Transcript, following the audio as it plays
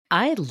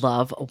I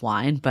love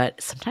wine,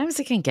 but sometimes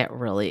it can get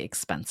really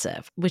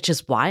expensive, which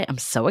is why I'm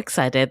so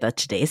excited that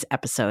today's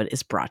episode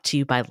is brought to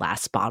you by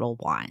Last Bottle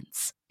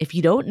Wines. If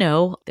you don't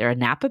know, they're a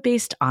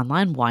Napa-based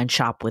online wine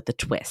shop with a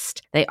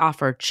twist. They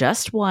offer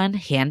just one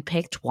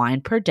hand-picked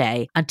wine per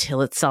day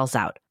until it sells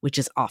out, which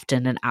is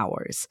often in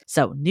hours.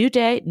 So new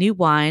day, new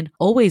wine,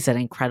 always at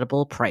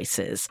incredible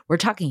prices. We're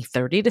talking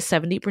 30 to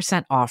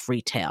 70% off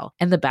retail.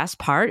 And the best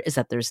part is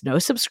that there's no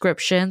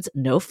subscriptions,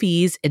 no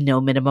fees, and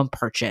no minimum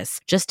purchase.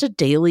 Just a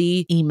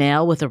daily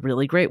email with a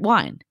really great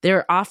wine.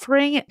 They're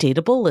offering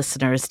Dateable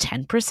listeners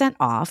 10%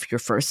 off your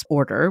first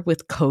order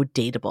with code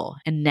Dateable.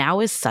 And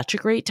now is such a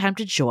great time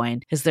to join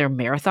as their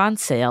marathon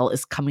sale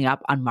is coming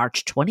up on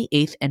March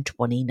 28th and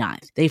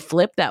 29th. They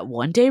flip that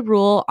one-day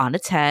rule on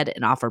its head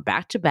and offer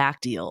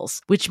back-to-back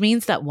deals, which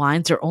means that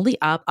wines are only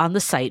up on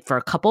the site for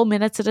a couple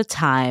minutes at a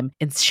time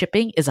and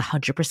shipping is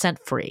 100%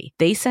 free.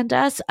 They sent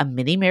us a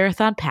mini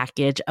marathon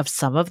package of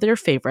some of their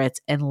favorites,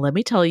 and let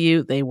me tell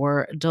you, they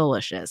were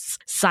delicious.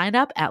 Sign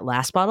up at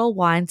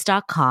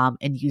lastbottlewines.com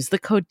and use the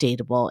code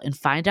Dateable and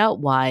find out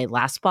why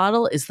Last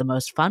Bottle is the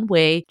most fun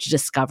way to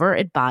discover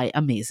and buy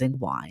amazing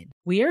wine.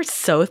 We are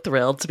so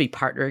thrilled to be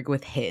partnering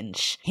with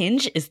Hinge.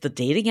 Hinge is the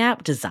dating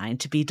app designed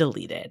to be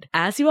deleted.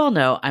 As you all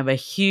know, I'm a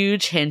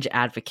huge Hinge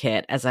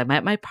advocate as I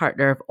met my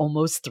partner of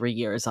almost 3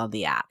 years on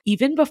the app.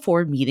 Even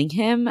before meeting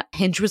him,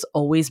 Hinge was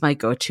always my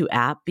go-to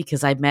app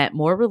because I met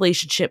more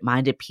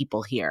relationship-minded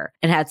people here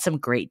and had some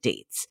great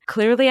dates.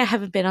 Clearly, I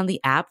haven't been on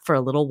the app for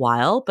a little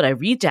while, but I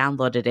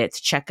re-downloaded it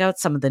to check out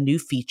some of the new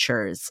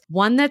features.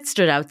 One that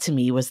stood out to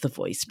me was the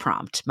voice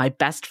prompt, my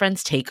best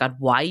friend's take on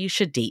why you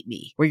should date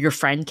me, where your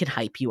friend can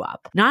hype you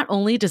up. Not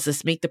only does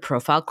this make the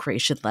profile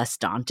creation less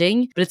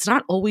daunting, but it's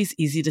not always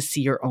easy to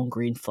see your own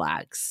green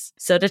flags.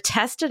 So to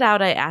test it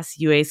out, I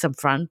asked Yue some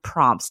fun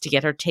prompts to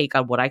get her take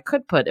on what I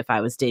could put if I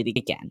was dating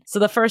again. So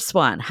the first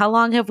one, how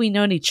long have we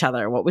known each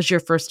other? What was your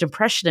first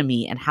impression of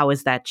me and how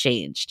has that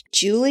changed?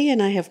 Julie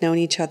and I have known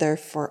each other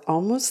for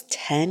almost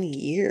 10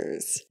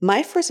 years.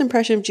 My first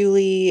impression of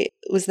Julie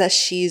was that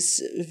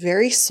she's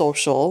very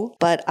social,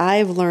 but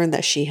I've learned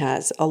that she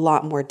has a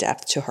lot more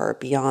depth to her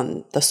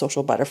beyond the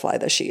social butterfly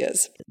that she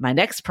is. My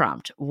next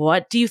prompt,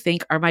 what do you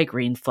think are my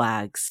green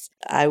flags?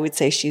 I would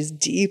say she's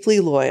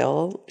deeply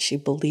loyal. She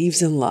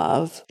believes in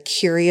love,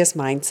 curious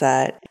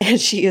mindset, and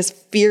she is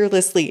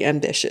fearlessly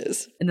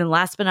ambitious. And then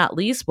last but not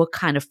least, what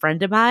kind of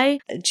friend am I?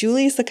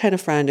 Julie is the kind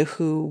of friend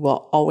who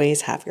will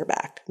always have your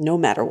back, no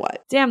matter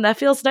what. Damn, that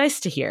feels nice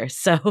to hear.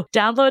 So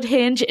download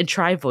Hinge and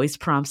try voice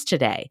prompts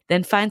today.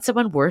 Then find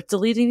someone worth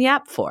deleting the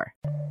app for.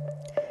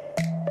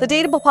 The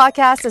Dateable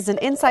podcast is an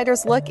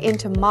insider's look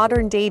into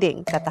modern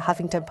dating that the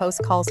Huffington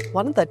Post calls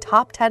one of the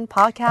top 10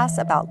 podcasts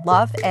about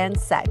love and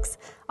sex.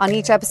 On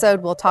each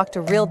episode, we'll talk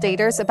to real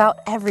daters about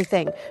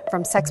everything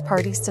from sex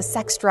parties to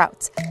sex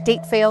droughts,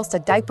 date fails to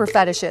diaper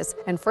fetishes,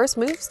 and first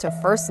moves to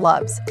first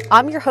loves.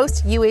 I'm your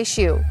host, Yue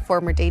Xu,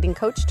 former dating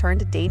coach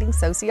turned dating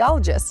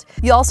sociologist.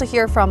 You'll also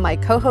hear from my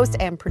co-host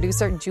and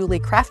producer, Julie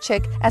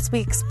Krafchick, as we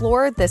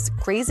explore this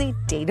crazy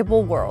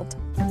dateable world.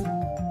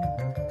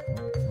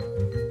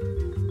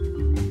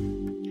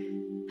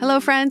 Hello,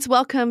 friends.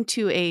 Welcome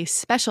to a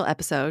special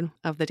episode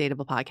of the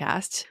Dateable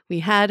podcast. We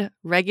had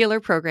regular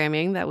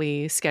programming that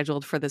we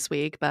scheduled for this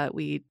week, but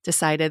we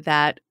decided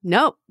that,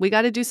 nope, we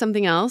got to do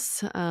something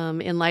else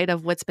in light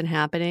of what's been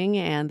happening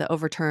and the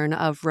overturn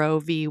of Roe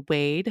v.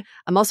 Wade.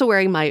 I'm also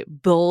wearing my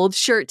bold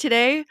shirt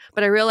today,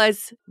 but I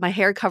realized my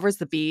hair covers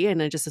the B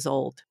and it just is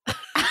old.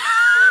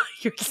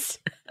 You're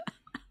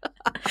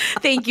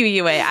Thank you,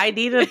 Yue. I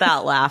needed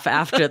that laugh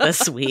after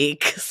this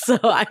week. So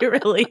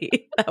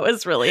that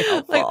was really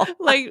helpful.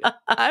 Like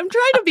I'm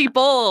trying to be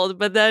bold,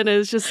 but then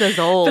it just says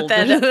old. But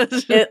then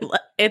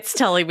it's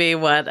telling me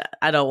what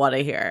I don't want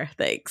to hear.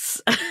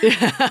 Thanks.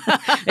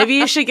 Maybe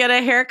you should get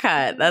a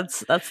haircut.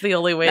 That's the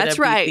only way to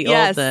beat the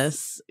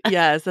oldness.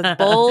 Yes, that's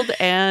bold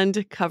and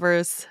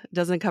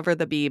doesn't cover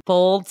the B.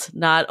 Bold,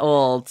 not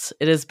old.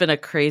 It has been a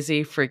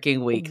crazy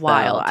freaking week.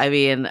 Wild. Though. I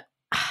mean,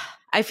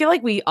 I feel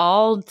like we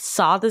all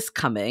saw this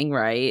coming,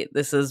 right?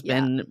 This has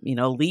been,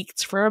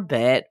 leaked for a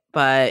bit,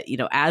 but,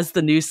 as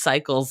the news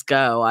cycles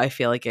go, I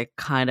feel like it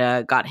kind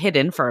of got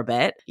hidden for a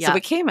bit. Yeah. So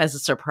it came as a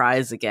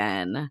surprise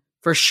again,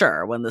 for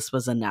sure, when this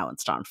was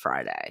announced on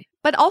Friday.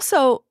 But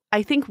also,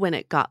 I think when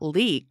it got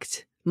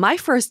leaked, my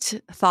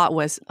first thought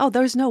was, oh,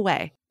 there's no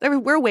way.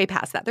 We're way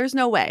past that. There's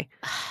no way.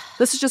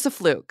 This is just a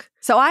fluke.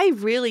 So I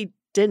really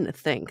didn't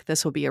think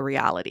this would be a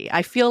reality.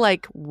 I feel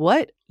like,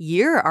 what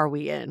year are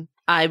we in?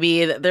 I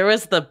mean, there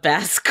was the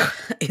best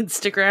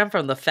Instagram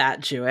from the Fat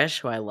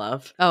Jewish, who I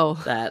love. Oh,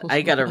 that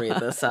I got to read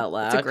this out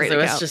loud. It's a great it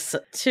account. was just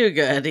too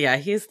good. Yeah,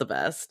 he's the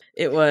best.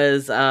 It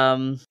was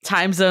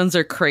time zones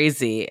are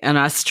crazy. In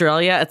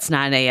Australia, it's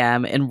 9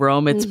 a.m. In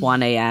Rome, it's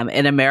 1 a.m.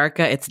 In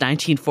America, it's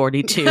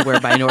 1942, where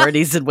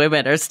minorities and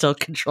women are still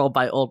controlled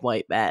by old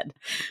white men.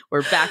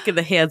 We're back in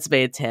the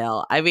Handmaid's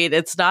Tale. I mean,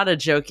 it's not a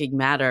joking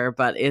matter,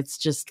 but it's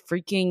just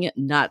freaking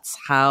nuts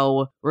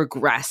how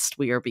regressed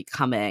we are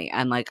becoming.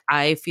 And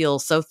I feel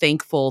so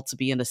thankful to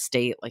be in a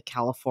state like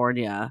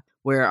California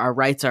where our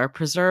rights are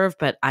preserved.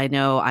 But I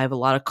know I have a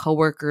lot of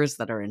coworkers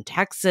that are in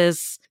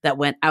Texas that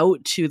went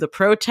out to the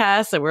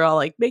protests, and we're all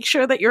like, make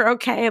sure that you're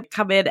okay and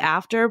come in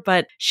after.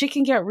 But shit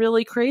can get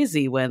really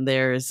crazy when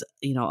there's,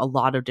 a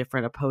lot of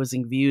different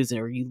opposing views,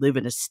 or you live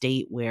in a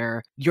state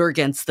where you're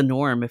against the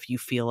norm if you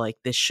feel like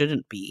this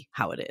shouldn't be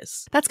how it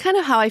is. That's kind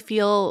of how I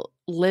feel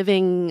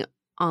living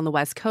on the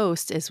West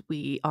Coast, is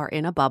we are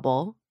in a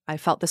bubble. I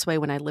felt this way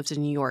when I lived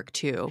in New York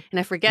too. And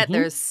I forget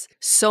there's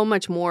so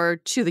much more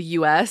to the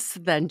US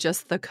than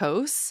just the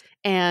coast.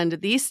 And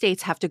these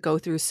states have to go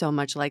through so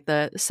much. Like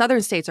the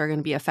southern states are going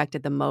to be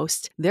affected the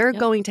most. They're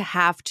going to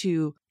have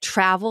to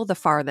travel the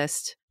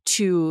farthest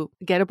to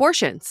get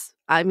abortions.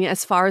 I mean,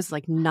 as far as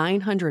like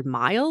 900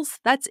 miles,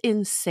 that's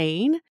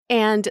insane.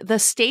 And the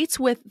states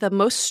with the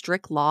most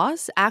strict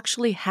laws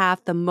actually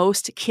have the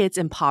most kids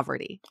in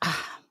poverty.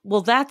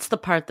 Well, that's the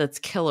part that's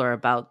killer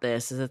about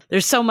this, is that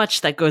there's so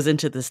much that goes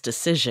into this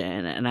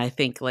decision. And I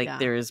think but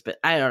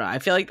I don't know. I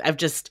feel like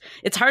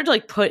it's hard to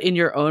like put in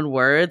your own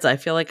words. I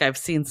feel like I've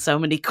seen so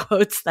many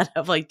quotes that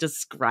have like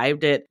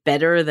described it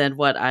better than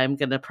what I'm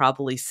going to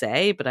probably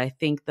say. But I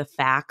think the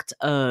fact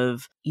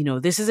of,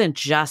 this isn't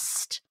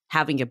just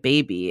having a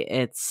baby,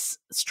 it's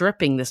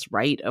stripping this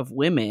right of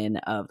women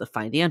of the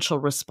financial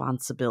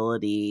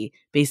responsibility,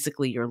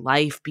 basically your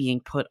life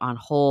being put on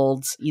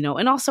hold,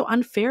 and also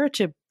unfair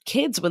to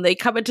kids when they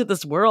come into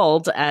this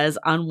world as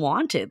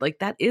unwanted. Like,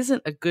 that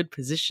isn't a good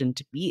position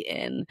to be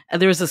in.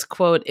 And there was this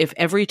quote: if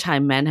every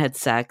time men had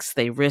sex,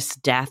 they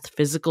risked death,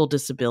 physical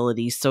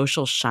disability,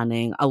 social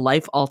shunning, a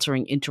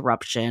life-altering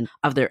interruption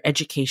of their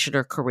education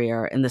or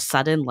career, and the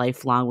sudden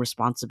lifelong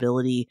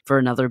responsibility for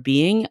another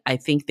being, I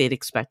think they'd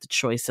expect a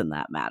choice in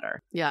that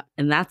matter. Yeah.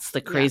 And that's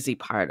the crazy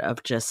part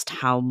of just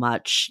how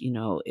much,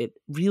 it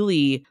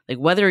really, like,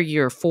 whether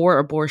you're for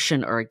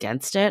abortion or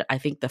against it, I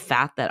think the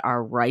fact that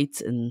our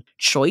rights and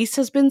choice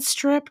has been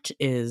stripped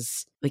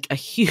is like a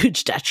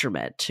huge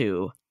detriment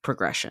to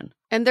progression.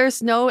 And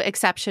there's no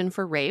exception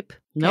for rape.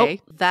 Nope.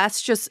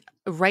 That's just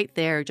right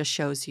there, just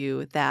shows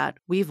you that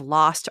we've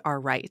lost our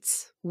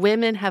rights.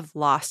 We've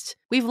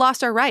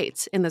lost our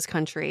rights in this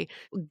country.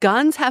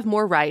 Guns have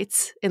more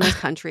rights in this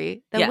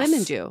country than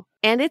women do.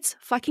 And it's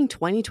fucking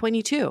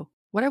 2022.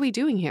 What are we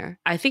doing here?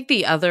 I think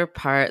the other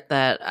part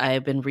that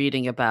I've been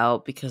reading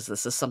about, because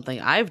this is something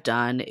I've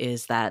done,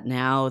 is that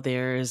now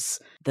there's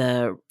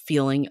the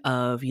feeling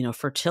of,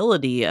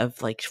 fertility,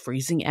 of like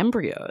freezing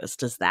embryos.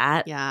 Does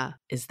that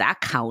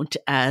count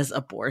as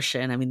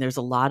abortion? I mean, there's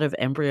a lot of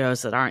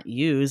embryos that aren't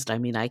used. I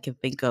mean, I can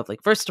think of,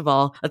 like, first of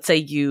all, let's say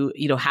you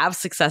have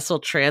successful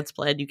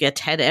transplant, you get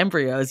 10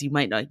 embryos, you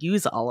might not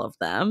use all of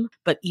them.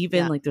 But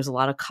even like there's a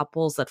lot of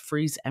couples that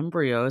freeze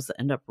embryos that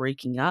end up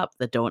breaking up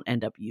that don't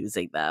end up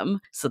using them.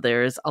 So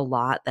there's a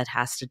lot that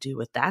has to do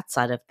with that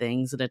side of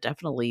things. And it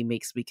definitely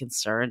makes me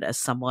concerned as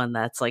someone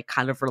that's like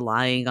kind of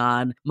relying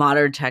on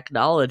modern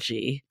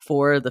technology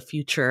for the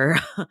future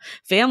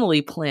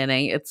family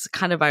planning. It's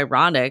kind of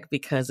ironic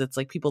because it's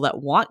like people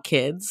that want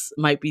kids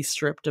might be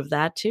stripped of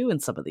that too in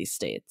some of these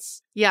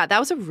states. Yeah, that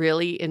was a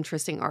really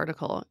interesting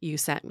article you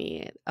sent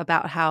me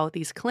about how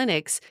these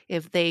clinics,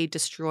 if they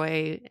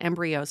destroy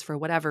embryos for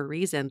whatever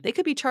reason, they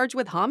could be charged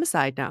with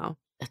homicide now.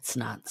 It's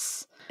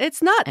nuts.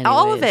 It's nuts. Anyways,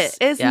 all of it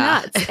is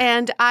nuts.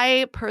 And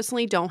I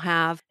personally don't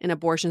have an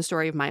abortion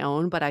story of my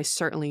own, but I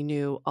certainly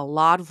knew a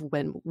lot of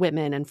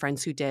women and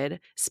friends who did,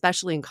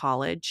 especially in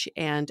college.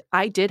 And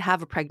I did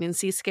have a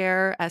pregnancy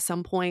scare at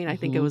some point. I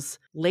think it was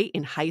late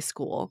in high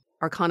school.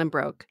 Our condom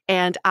broke.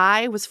 And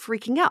I was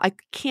freaking out. I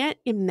can't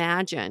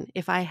imagine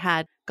if I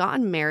had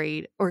gotten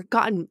married or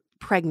gotten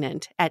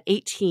pregnant at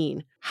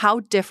 18, how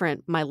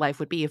different my life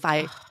would be if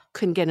I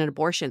couldn't get an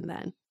abortion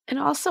then. And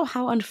also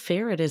how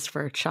unfair it is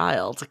for a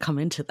child to come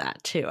into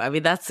that too. I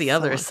mean, that's the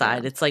other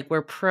side. It's like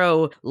we're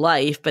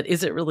pro-life, but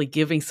is it really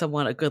giving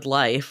someone a good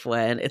life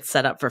when it's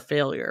set up for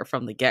failure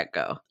from the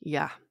get-go?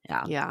 Yeah.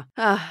 Yeah.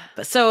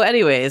 But so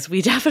anyways,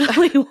 we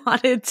definitely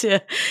wanted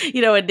to,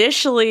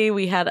 initially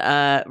we had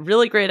a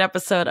really great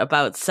episode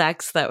about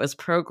sex that was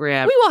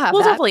programmed.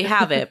 We'll definitely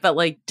have it. But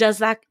like, is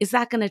that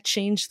going to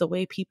change the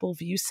way people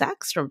view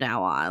sex from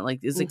now on? Like,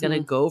 is it going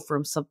to go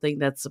from something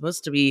that's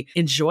supposed to be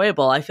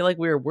enjoyable? I feel like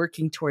we're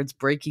working towards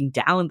breaking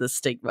down the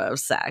stigma of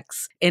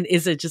sex. And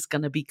is it just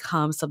going to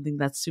become something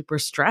that's super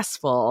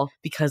stressful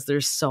because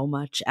there's so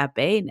much at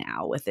bay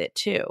now with it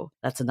too?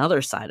 That's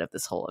another side of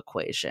this whole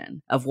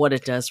equation of what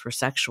it does for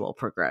sexual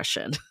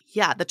progression.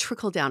 Yeah, the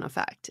trickle-down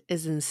effect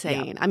is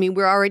insane. Yeah. I mean,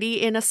 we're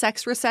already in a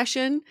sex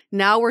recession.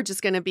 Now we're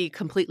just going to be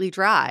completely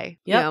dry.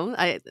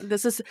 Yep.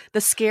 This is the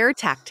scare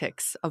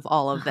tactics of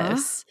all of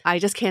this. I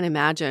just can't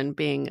imagine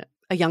being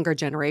a younger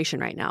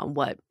generation right now,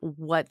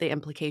 what the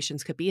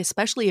implications could be,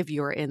 especially if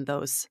you're in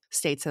those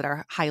states that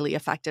are highly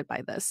affected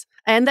by this.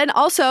 And then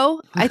also,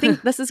 I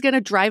think this is going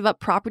to drive up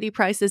property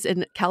prices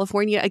in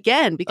California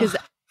again, because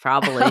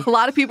probably a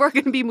lot of people are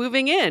going to be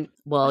moving in.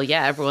 Well,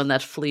 yeah, everyone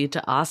that fled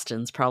to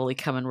Austin's probably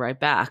coming right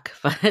back.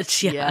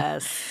 But yeah.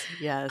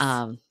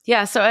 Yes.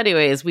 Yeah. So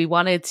anyways, we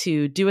wanted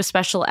to do a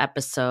special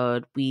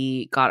episode.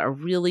 We got a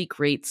really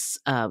great,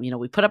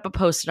 we put up a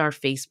post in our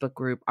Facebook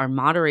group. Our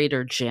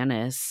moderator,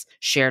 Janice,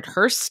 shared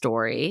her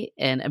story.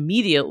 And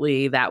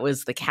immediately that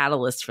was the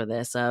catalyst for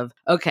this of,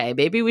 okay,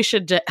 maybe we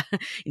should,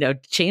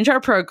 change our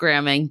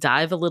programming,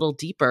 dive a little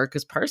deeper.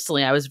 Because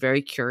personally, I was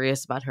very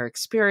curious about her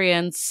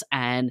experience.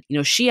 And,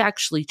 she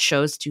actually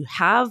chose to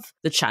have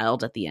the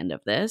child at the end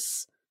of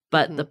this.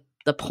 But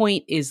the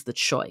point is the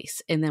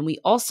choice. And then we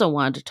also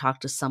wanted to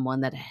talk to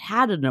someone that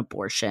had an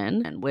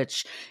abortion, and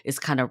which is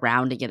kind of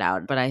rounding it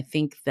out. But I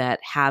think that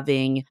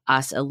having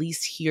us at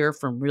least hear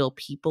from real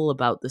people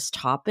about this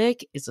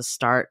topic is a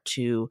start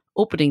to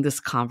opening this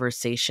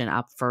conversation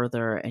up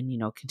further and,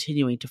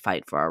 continuing to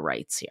fight for our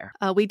rights here.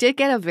 We did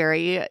get a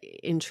very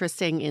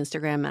interesting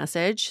Instagram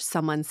message.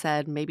 Someone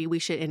said maybe we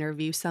should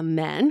interview some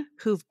men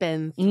who've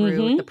been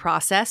through the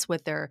process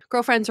with their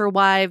girlfriends or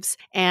wives.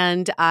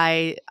 And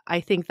I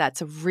think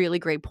that's a really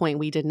great point.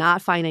 We did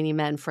not find any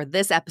men for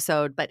this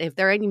episode, but if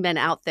there are any men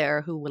out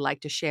there who would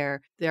like to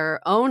share their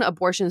own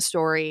abortion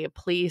story,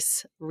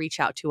 please reach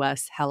out to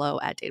us,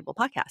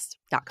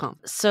 hello@dateablepodcast.com.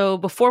 So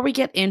before we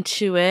get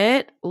into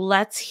it,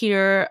 let's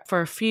hear for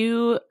a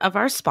few of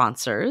our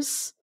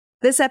sponsors.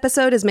 This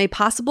episode is made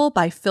possible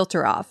by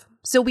Filter Off.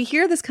 So we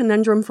hear this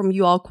conundrum from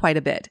you all quite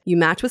a bit. You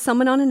match with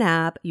someone on an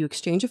app, you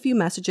exchange a few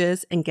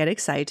messages and get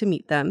excited to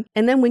meet them.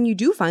 And then when you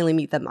do finally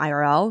meet them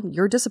IRL,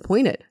 you're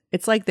disappointed.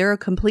 It's like they're a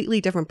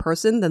completely different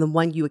person than the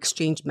one you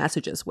exchanged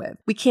messages with.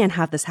 We can't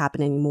have this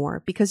happen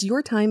anymore because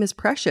your time is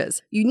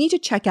precious. You need to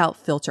check out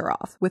Filter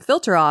Off. With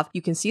Filter Off,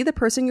 you can see the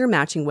person you're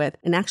matching with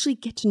and actually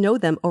get to know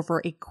them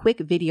over a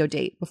quick video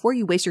date before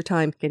you waste your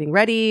time getting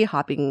ready,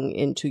 hopping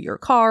into your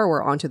car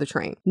or onto the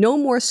train. No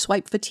more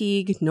swipe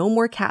fatigue, no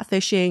more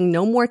catfishing,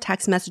 no more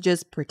text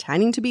messages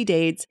pretending to be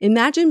dates.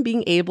 Imagine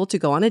being able to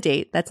go on a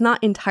date that's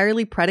not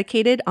entirely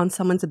predicated on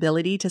someone's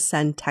ability to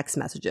send text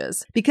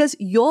messages, because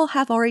you'll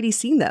have already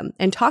seen them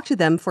and talk to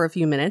them for a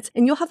few minutes,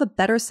 and you'll have a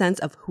better sense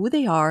of who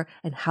they are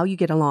and how you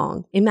get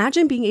along.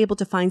 Imagine being able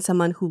to find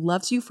someone who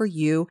loves you for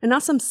you and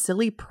not some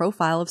silly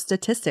profile of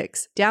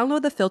statistics.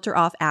 Download the Filter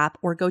Off app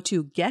or go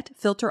to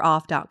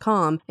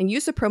getfilteroff.com and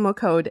use the promo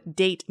code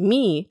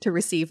DATEME to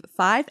receive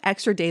 5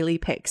 extra daily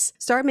pics.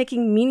 Start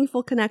making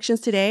meaningful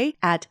connections today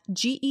at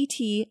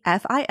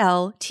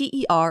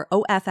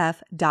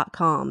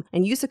getfilteroff.com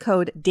and use the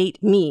code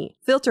DATEME.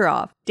 Filter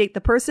Off. Date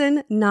the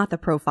person, not the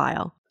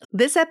profile.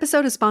 This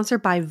episode is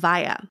sponsored by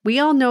Viia. We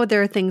all know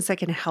there are things that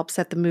can help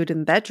set the mood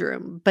in the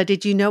bedroom, but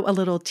did you know a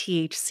little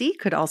THC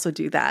could also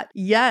do that?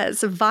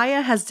 Yes,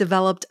 Viia has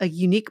developed a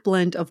unique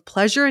blend of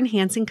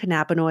pleasure-enhancing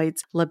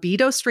cannabinoids,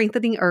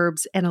 libido-strengthening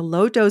herbs, and a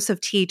low dose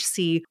of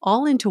THC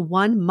all into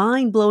one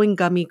mind-blowing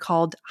gummy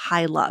called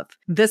High Love.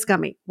 This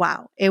gummy,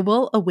 wow, it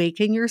will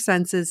awaken your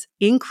senses,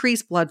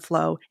 increase blood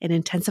flow, and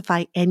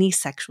intensify any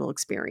sexual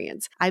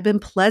experience. I've been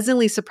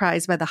pleasantly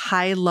surprised by the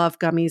High Love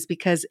gummies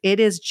because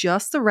it is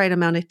just the right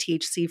amount of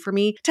THC for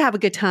me to have a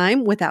good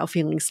time without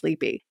feeling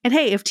sleepy. And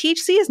hey, if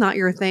THC is not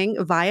your thing,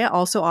 Viia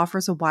also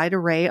offers a wide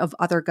array of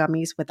other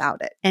gummies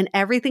without it. And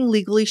everything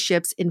legally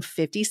ships in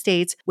 50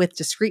 states with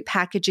discreet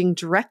packaging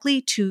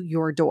directly to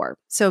your door.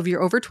 So if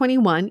you're over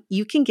 21,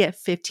 you can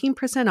get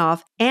 15%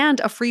 off and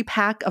a free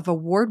pack of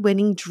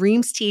award-winning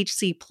Dreams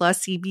THC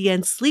plus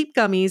CBN sleep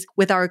gummies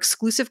with our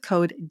exclusive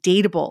code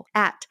DATEABLE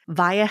at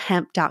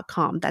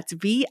viiahemp.com. That's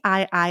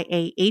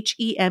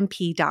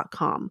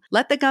VIIAHEMP.com.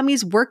 Let the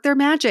gummies work their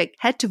magic.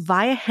 Head to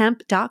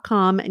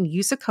viiahemp.com and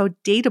use the code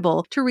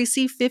DATEABLE to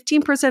receive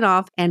 15%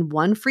 off and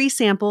one free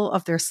sample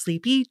of their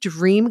Sleepy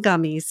Dream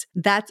gummies.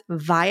 That's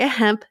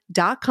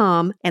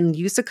viiahemp.com and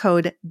use the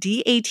code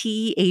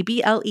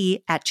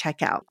DATEABLE at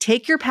checkout.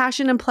 Take your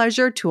passion and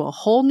pleasure to a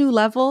whole new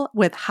level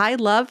with High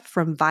Love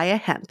from Viia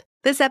Hemp.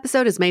 This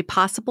episode is made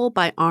possible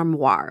by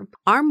Armoire.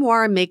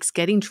 Armoire makes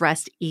getting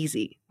dressed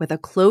easy. With a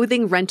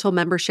clothing rental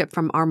membership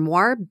from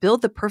Armoire,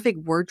 build the perfect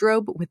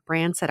wardrobe with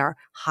brands that are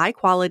high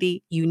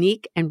quality,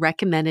 unique, and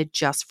recommended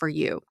just for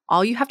you.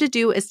 All you have to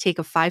do is take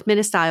a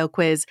 5-minute style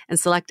quiz and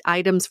select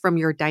items from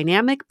your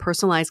dynamic,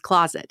 personalized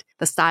closet.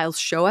 The styles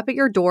show up at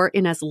your door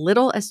in as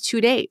little as 2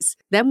 days.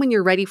 Then when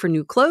you're ready for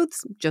new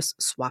clothes,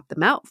 just swap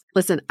them out.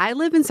 Listen, I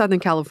live in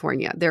Southern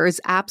California. There is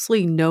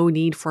absolutely no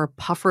need for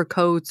puffer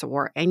coats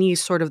or any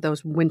sort of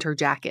those winter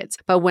jackets.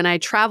 But when I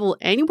travel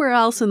anywhere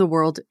else in the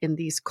world in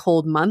these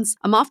cold months,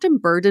 I'm often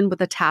burdened with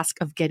the task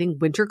of getting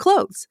winter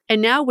clothes.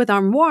 And now with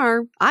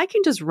Armoire, I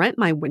can just rent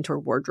my winter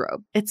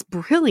wardrobe. It's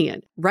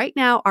brilliant. Right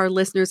now, our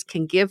listeners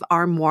can give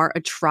Armoire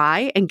a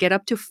try and get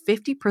up to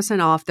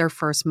 50% off their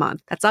first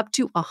month. That's up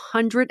to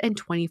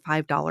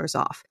 $125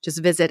 off.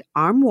 Just visit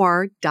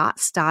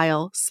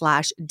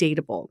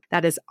armoire.style/dateable.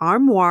 That is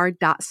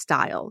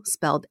armoire.style,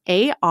 spelled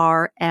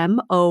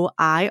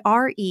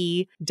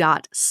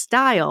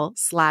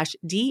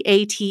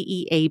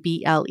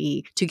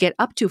ARMOIRE.style/DATEABLE to get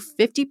up to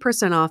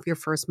 50% off your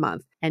first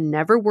month and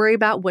never worry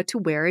about what to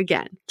wear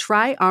again.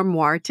 Try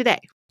Armoire today.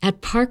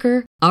 At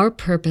Parker, our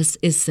purpose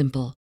is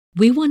simple.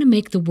 We want to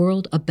make the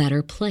world a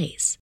better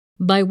place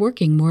by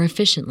working more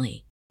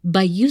efficiently,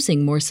 by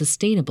using more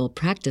sustainable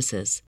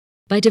practices,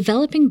 By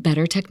developing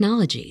better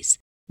technologies,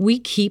 we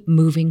keep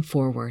moving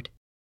forward.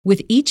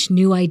 With each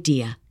new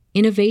idea,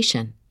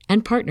 innovation,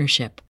 and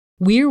partnership,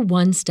 we're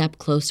one step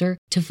closer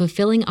to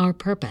fulfilling our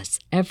purpose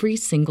every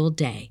single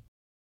day.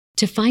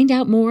 To find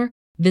out more,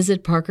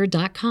 visit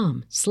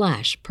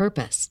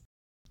parker.com/purpose.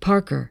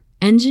 Parker,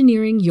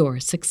 engineering your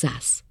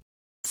success.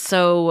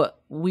 So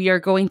we are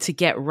going to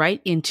get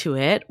right into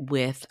it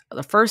with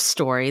the first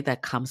story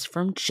that comes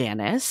from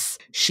Janice.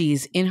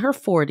 She's in her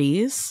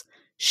 40s.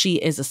 She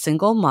is a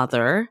single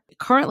mother,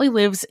 currently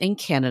lives in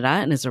Canada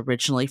and is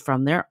originally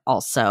from there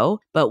also,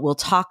 but we'll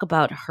talk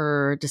about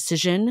her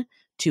decision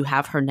to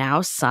have her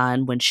now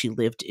son when she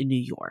lived in New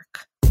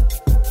York.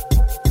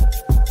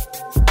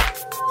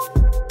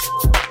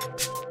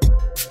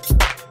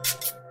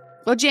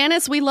 Well,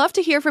 Janice, we love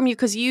to hear from you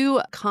because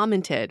you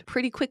commented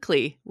pretty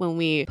quickly when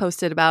we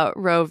posted about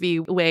Roe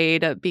v.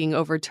 Wade being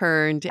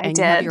overturned, and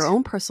you have your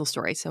own personal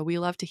story. So we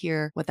love to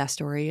hear what that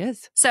story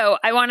is. So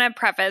I want to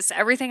preface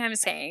everything I'm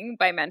saying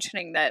by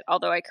mentioning that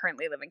although I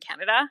currently live in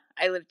Canada,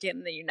 I lived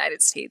in the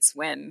United States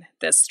when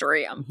this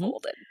story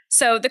unfolded.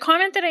 So the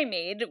comment that I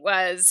made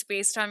was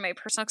based on my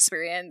personal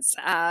experience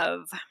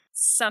of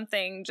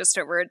something just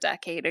over a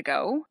decade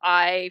ago.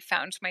 I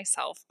found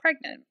myself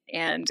pregnant,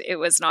 and it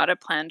was not a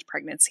planned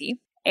pregnancy.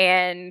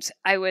 And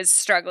I was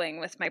struggling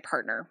with my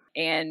partner.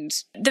 And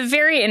the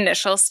very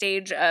initial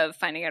stage of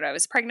finding out I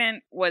was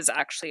pregnant was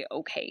actually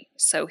okay.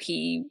 So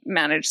he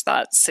managed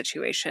that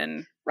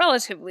situation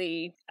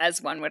relatively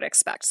as one would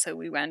expect. So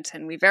we went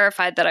and we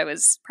verified that I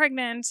was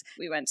pregnant.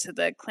 We went to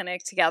the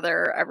clinic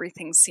together.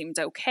 Everything seemed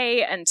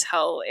okay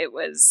until it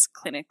was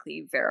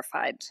clinically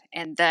verified.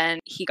 And then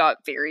he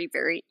got very,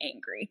 very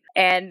angry.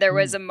 And there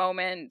was a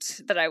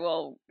moment that I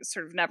will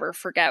sort of never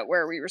forget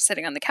where we were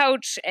sitting on the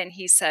couch and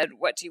he said,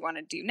 "What do you want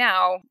to do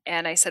now?"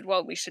 And I said,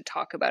 "Well, we should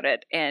talk about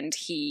it." And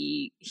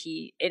he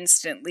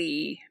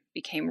instantly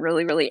became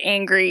really, really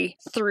angry,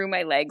 threw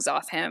my legs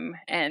off him,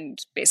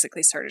 and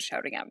basically started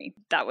shouting at me.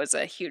 That was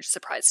a huge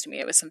surprise to me.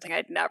 It was something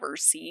I'd never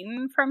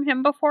seen from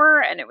him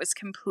before, and it was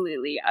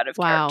completely out of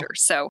character.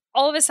 So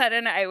all of a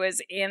sudden, I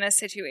was in a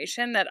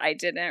situation that I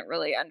didn't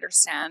really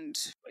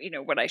understand,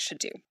 what I should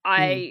do.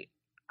 I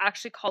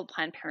actually called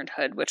Planned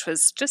Parenthood, which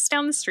was just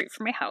down the street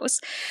from my house,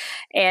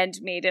 and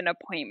made an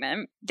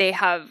appointment. They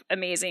have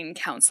amazing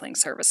counseling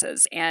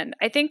services. And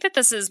I think that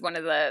this is one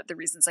of the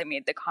reasons I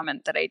made the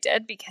comment that I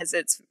did, because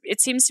it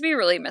seems to be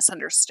really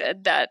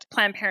misunderstood that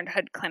Planned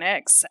Parenthood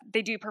clinics,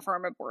 they do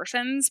perform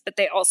abortions, but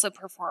they also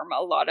perform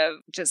a lot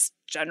of just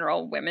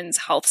general women's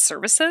health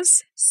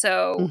services.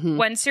 So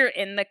once you're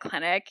in the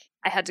clinic,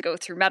 I had to go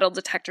through metal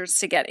detectors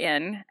to get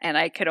in, and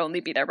I could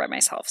only be there by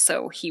myself.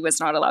 So he was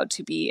not allowed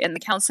to be in the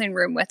counseling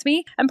room with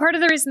me. And part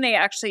of the reason they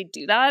actually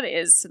do that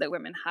is so that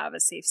women have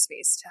a safe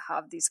space to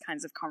have these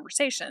kinds of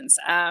conversations.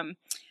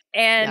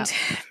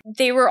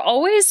 They were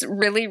always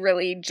really,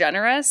 really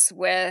generous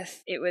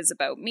with, it was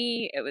about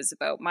me, it was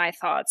about my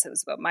thoughts, it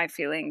was about my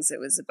feelings, it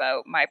was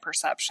about my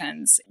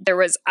perceptions. There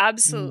was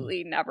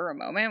absolutely never a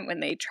moment when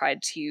they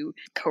tried to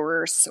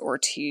coerce or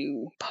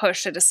to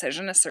push a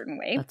decision a certain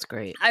way. That's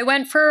great. I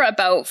went for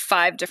about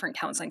 5 different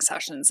counseling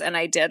sessions, and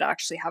I did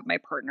actually have my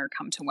partner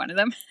come to one of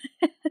them.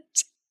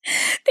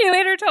 They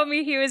later told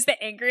me he was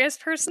the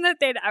angriest person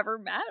that they'd ever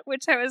met,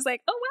 which I was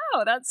like, oh,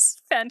 wow,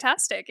 that's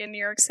fantastic in New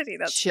York City.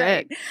 That's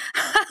great.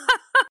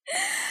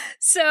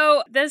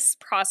 So this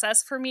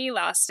process for me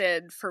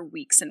lasted for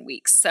weeks and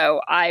weeks.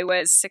 So I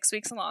was 6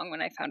 weeks along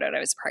when I found out I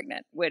was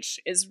pregnant, which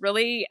is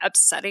really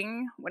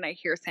upsetting when I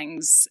hear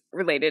things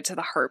related to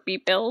the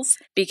heartbeat bills,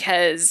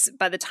 because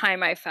by the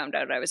time I found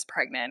out I was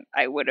pregnant,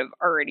 I would have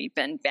already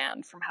been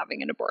banned from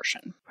having an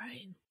abortion.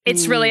 Right.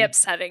 It's really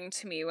upsetting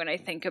to me when I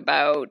think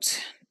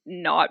about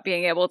not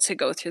being able to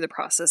go through the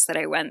process that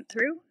I went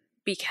through,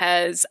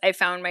 because I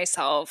found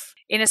myself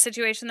in a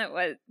situation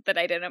that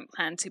I didn't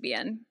plan to be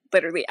in,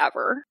 literally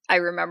ever. I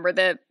remember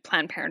the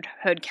Planned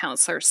Parenthood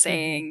counselor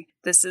saying,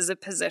 this is a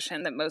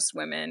position that most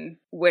women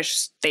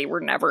wish they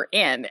were never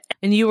in.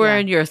 And you were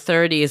in your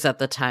 30s at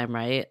the time,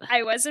 right?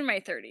 I was in my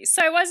 30s.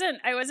 So I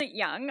wasn't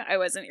young. I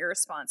wasn't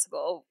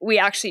irresponsible. We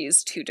actually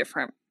used 2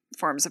 different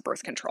forms of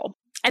birth control,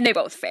 and they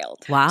both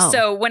failed. Wow.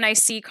 So when I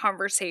see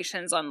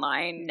conversations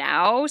online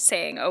now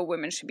saying, oh,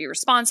 women should be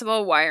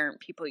responsible, why aren't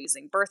people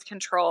using birth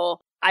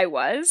control?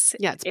 It's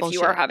if bullshit.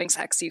 You are having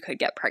sex, you could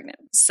get pregnant.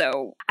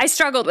 So I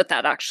struggled with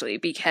that actually,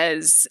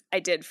 because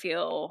I did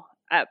feel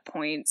at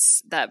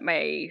points that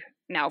my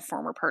now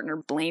former partner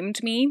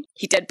blamed me.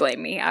 He did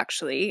blame me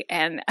actually.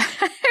 And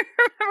I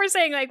remember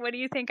saying, like, what do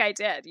you think I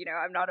did?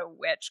 I'm not a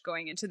witch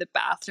going into the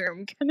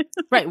bathroom.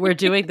 Right. We're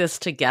doing this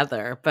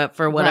together, but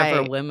for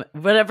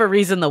whatever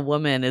reason the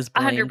woman is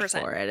blamed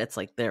 100%. For it, it's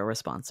like their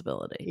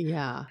responsibility.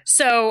 Yeah.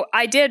 So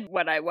I did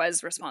what I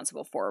was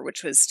responsible for,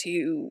 which was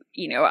to,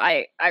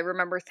 I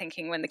remember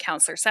thinking when the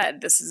counselor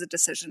said, this is a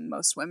decision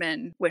most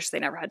women wish they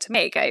never had to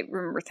make. I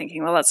remember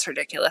thinking, well, that's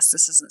ridiculous.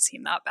 This doesn't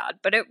seem that bad.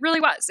 But it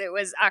really was. It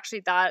was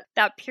actually that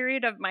that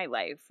period of my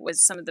life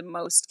was some of the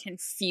most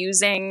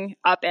confusing,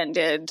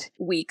 upended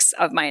weeks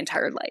of my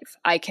entire life.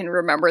 I can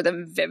remember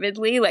them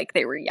vividly like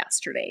they were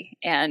yesterday.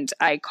 And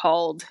I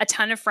called a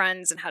ton of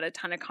friends and had a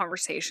ton of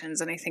conversations.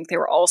 And I think they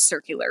were all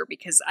circular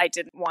because I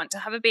didn't want to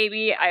have a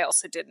baby. I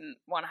also didn't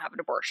want to have an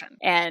abortion.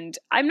 And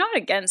I'm not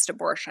against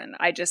abortion.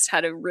 I just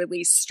had a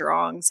really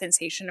strong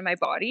sensation in my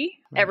body.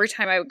 Right. Every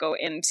time I would go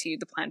into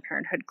the Planned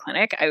Parenthood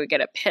clinic, I would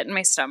get a pit in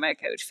my stomach.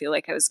 I would feel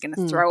like I was going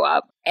to throw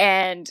up.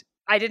 And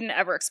I didn't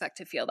ever expect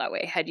to feel that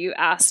way. Had you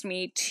asked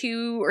me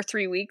 2 or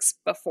 3 weeks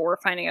before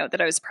finding out that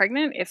I was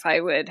pregnant, if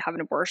I would have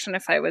an abortion,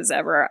 if I was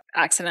ever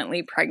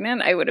accidentally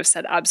pregnant, I would have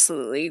said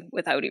absolutely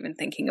without even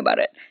thinking about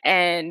it.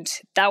 And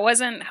that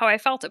wasn't how I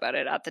felt about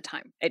it at the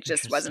time. It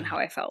just wasn't how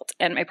I felt.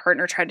 And my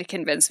partner tried to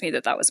convince me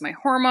that that was my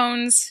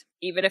hormones.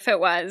 Even if it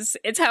was,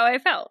 it's how I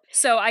felt.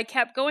 So I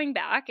kept going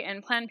back,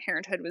 and Planned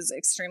Parenthood was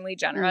extremely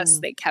generous.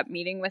 They kept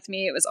meeting with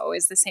me. It was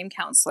always the same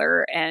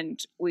counselor,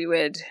 and we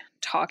would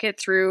talk it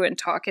through and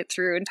talk it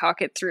through and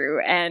talk it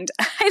through. And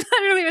I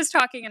literally was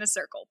talking in a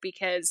circle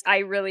because I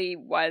really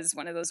was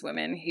one of those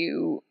women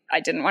who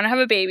I didn't want to have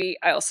a baby.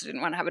 I also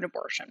didn't want to have an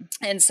abortion.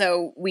 And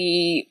so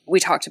we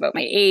talked about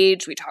my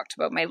age. We talked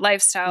about my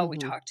lifestyle. We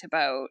talked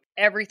about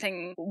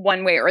everything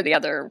one way or the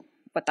other,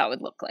 what that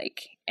would look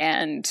like.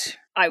 And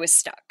I was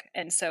stuck.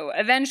 And so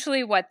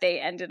eventually what they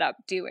ended up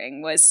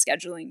doing was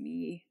scheduling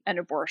me an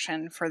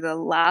abortion for the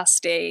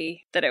last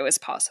day that it was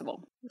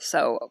possible.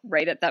 So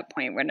right at that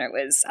point when it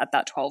was at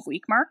that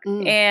 12-week mark.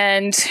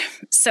 And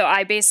so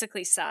I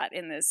basically sat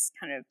in this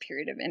kind of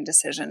period of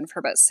indecision for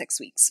about 6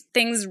 weeks.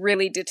 Things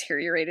really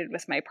deteriorated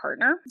with my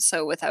partner.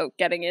 So without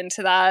getting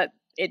into that,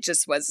 it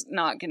just was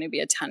not going to be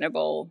a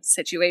tenable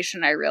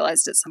situation. I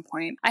realized at some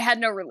point I had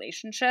no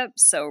relationship.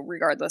 So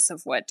regardless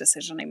of what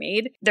decision I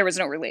made, there was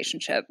no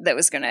relationship that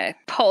was going to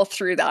pull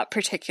through that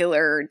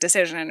particular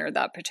decision or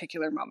that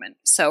particular moment.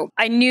 So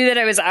I knew that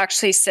I was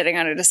actually sitting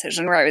on a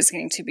decision where I was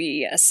going to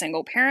be a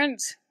single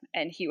parent,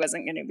 and he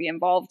wasn't going to be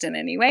involved in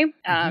any way.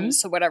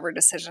 So whatever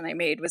decision I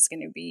made was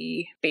going to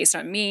be based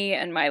on me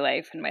and my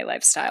life and my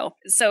lifestyle.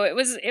 So it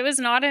was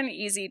not an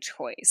easy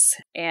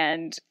choice.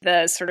 And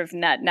the sort of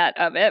net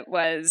of it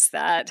was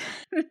that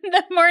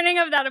the morning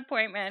of that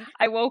appointment,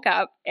 I woke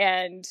up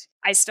and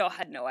I still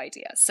had no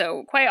idea.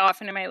 So quite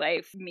often in my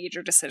life,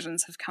 major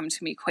decisions have come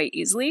to me quite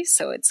easily.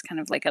 So it's kind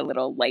of like a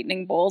little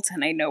lightning bolt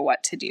and I know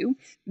what to do.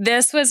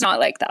 This was not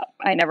like that.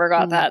 I never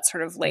got that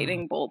sort of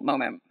lightning bolt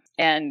moment.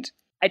 And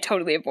I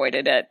totally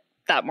avoided it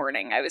that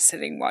morning. I was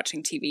sitting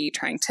watching TV,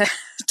 trying to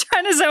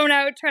zone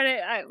out,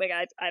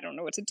 I don't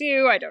know what to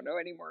do. I don't know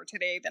any more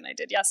today than I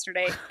did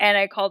yesterday. And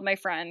I called my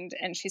friend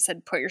and she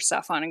said, put your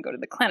stuff on and go to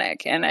the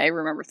clinic. And I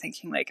remember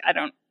thinking like, I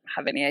don't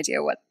have any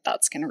idea what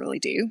that's going to really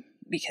do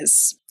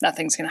because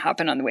nothing's going to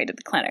happen on the way to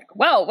the clinic.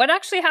 Well, what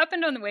actually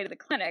happened on the way to the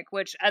clinic,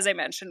 which as I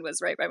mentioned was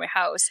right by my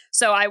house.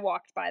 So I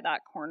walked by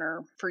that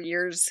corner for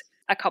years,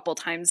 a couple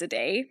times a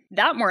day.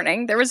 That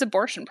morning, there was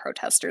abortion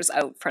protesters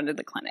out front of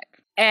the clinic.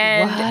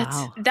 And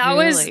that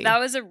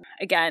was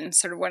again,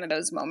 sort of one of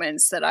those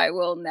moments that I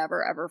will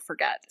never, ever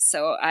forget.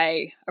 So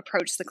I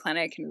approached the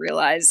clinic and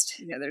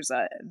realized, there's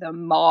the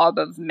mob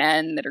of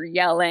men that are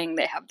yelling.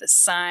 They have the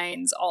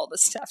signs, all the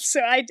stuff.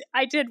 So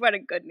I did what a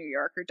good New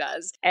Yorker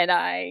does. And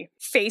I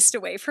faced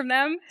away from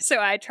them. So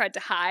I tried to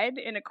hide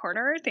in a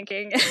corner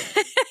thinking,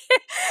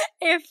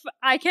 if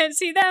I can't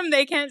see them,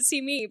 they can't see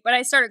me. But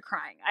I started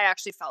crying. I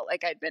actually felt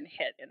like I'd been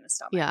hit in the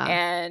stomach. Yeah.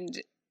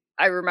 And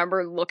I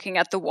remember looking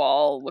at the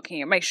wall,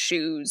 looking at my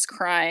shoes,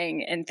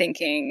 crying and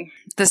thinking,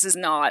 this is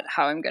not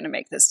how I'm going to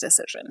make this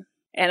decision.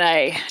 And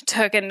I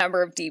took a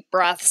number of deep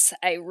breaths.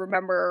 I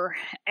remember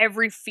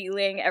every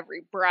feeling,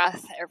 every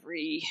breath,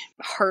 every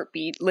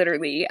heartbeat,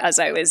 literally, as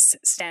I was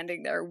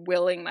standing there,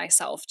 willing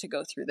myself to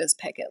go through this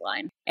picket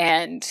line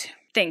and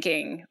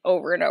thinking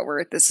over and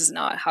over, this is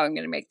not how I'm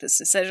going to make this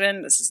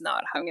decision. This is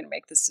not how I'm going to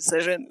make this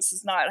decision. This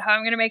is not how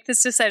I'm going to make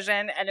this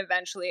decision. And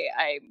eventually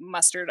I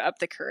mustered up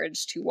the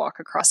courage to walk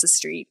across the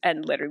street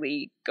and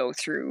literally go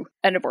through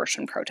an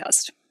abortion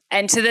protest.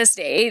 And to this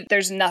day,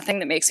 there's nothing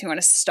that makes me want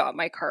to stop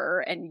my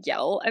car and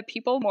yell at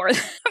people more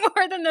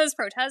than those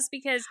protests,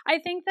 because I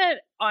think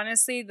that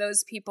honestly,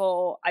 those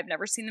people, I've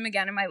never seen them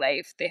again in my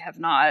life. They have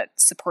not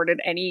supported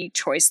any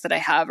choice that I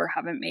have or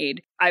haven't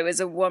made. I was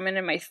a woman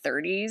in my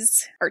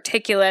 30s,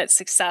 articulate,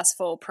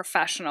 successful,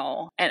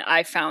 professional, and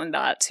I found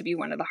that to be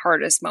one of the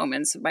hardest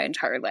moments of my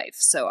entire life.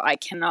 So I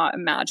cannot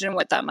imagine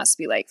what that must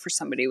be like for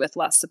somebody with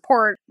less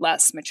support,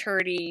 less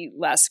maturity,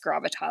 less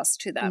gravitas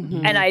to them.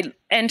 Mm-hmm. And I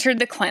entered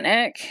the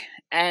clinic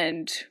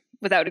and,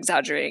 without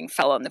exaggerating,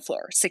 fell on the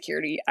floor.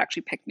 Security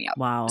actually picked me up.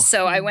 Wow.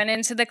 So I went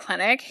into the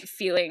clinic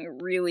feeling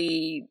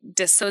really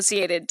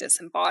dissociated,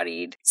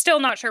 disembodied, still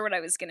not sure what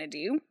I was going to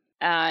do.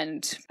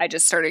 and I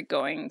just started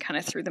going kind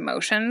of through the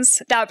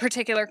motions. That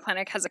particular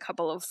clinic has a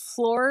couple of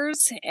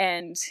floors,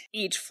 and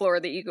each floor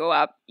that you go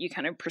up, you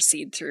kind of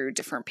proceed through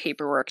different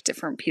paperwork,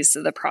 different pieces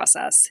of the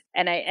process.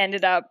 And I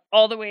ended up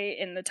all the way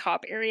in the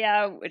top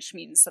area, which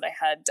means that I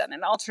had done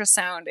an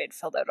ultrasound. I'd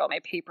filled out all my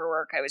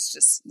paperwork. I was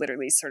just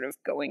literally sort of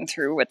going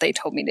through what they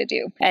told me to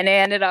do. And I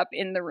ended up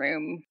in the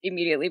room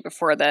immediately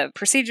before the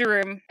procedure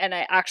room. And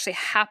I actually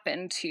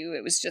happened to,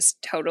 it was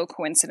just total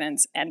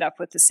coincidence, end up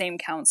with the same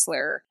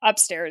counselor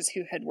upstairs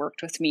who had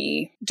worked with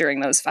me during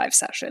those 5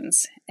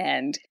 sessions.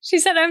 And she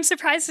said, "I'm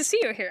surprised to see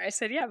you here." I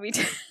said, "Yeah, me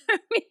too."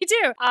 Me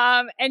too.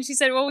 And she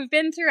said, "Well, we've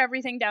been through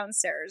everything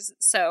downstairs,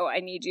 so I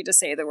need you to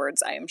say the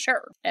words 'I am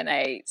sure.'" And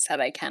I said,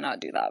 "I cannot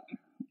do that."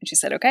 And she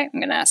said, "Okay, I'm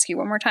going to ask you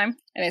one more time."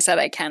 And I said,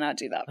 "I cannot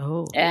do that."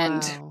 Oh,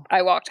 and wow.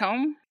 I walked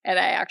home. And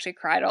I actually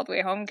cried all the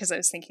way home because I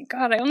was thinking,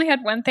 God, I only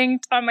had one thing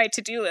on my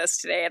to-do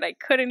list today and I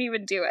couldn't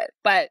even do it.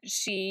 But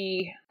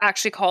she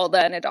actually called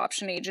an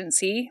adoption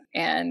agency,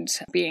 and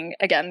being,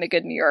 again, the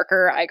good New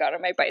Yorker, I got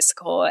on my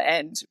bicycle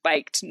and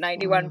biked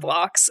 91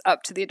 blocks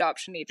up to the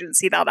adoption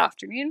agency that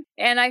afternoon.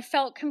 And I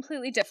felt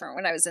completely different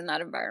when I was in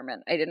that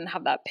environment. I didn't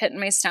have that pit in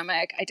my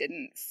stomach. I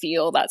didn't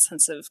feel that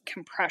sense of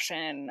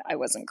compression. I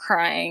wasn't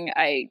crying.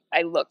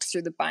 I looked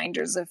through the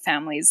binders of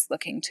families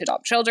looking to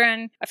adopt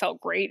children. I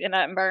felt great in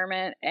that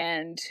environment.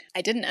 And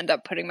I didn't end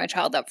up putting my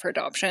child up for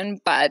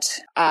adoption, but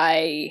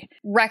I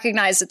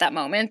recognized at that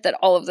moment that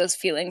all of those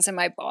feelings in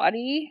my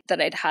body that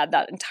I'd had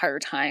that entire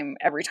time,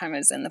 every time I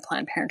was in the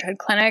Planned Parenthood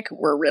clinic,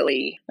 were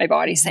really my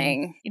body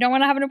saying, "You don't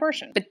want to have an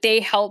abortion." But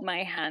they held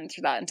my hand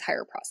through that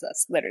entire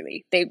process,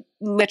 literally. They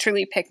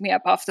literally picked me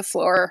up off the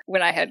floor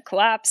when I had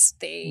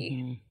collapsed.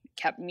 They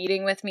kept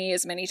meeting with me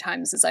as many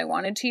times as I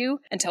wanted to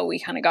until we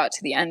kind of got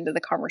to the end of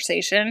the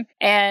conversation.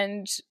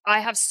 And I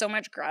have so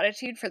much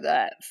gratitude for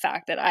the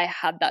fact that I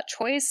had that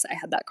choice. I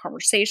had that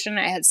conversation.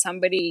 I had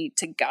somebody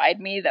to guide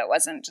me that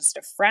wasn't just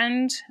a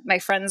friend. My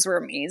friends were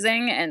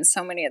amazing. And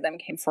so many of them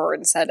came forward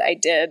and said, "I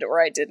did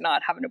or I did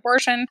not have an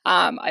abortion.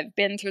 I've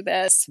been through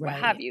this, what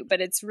have you."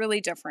 But it's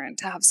really different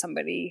to have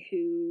somebody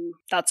who,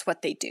 that's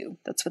what they do.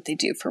 That's what they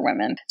do for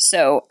women.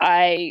 So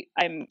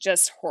I'm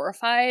just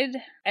horrified.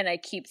 And I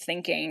keep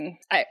thinking,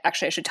 I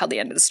should tell the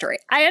end of the story.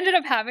 I ended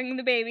up having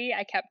the baby.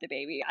 I kept the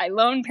baby. I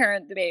lone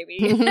parent the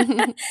baby.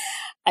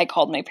 I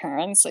called my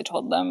parents. I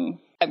told them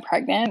I'm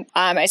pregnant.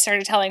 I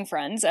started telling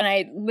friends, and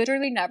I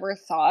literally never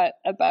thought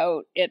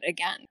about it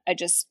again.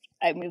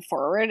 I moved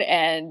forward,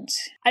 and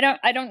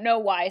I don't know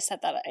why I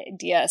set that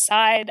idea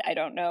aside. I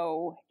don't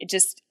know.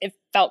 It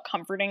felt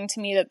comforting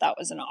to me that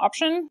was an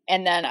option.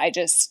 And then I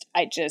just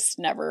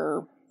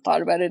never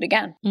thought about it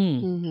again.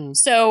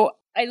 So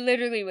I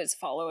literally was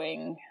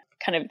following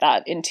kind of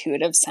that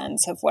intuitive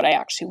sense of what I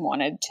actually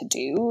wanted to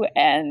do.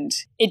 And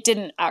it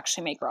didn't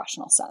actually make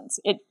rational sense.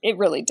 It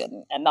really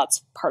didn't. And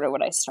that's part of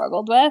what I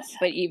struggled with.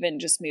 But even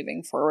just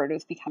moving forward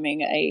with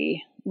becoming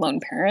a lone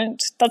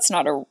parent, that's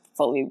not a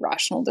fully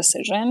rational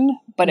decision,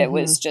 but it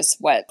was just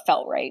what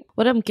felt right.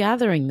 What I'm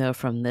gathering though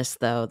from this,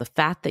 though, the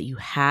fact that you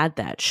had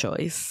that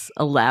choice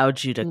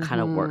allowed you to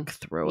kind of work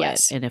through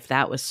it. And if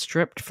that was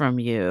stripped from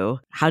you,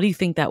 how do you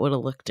think that would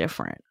have looked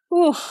different?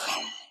 Ooh.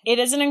 It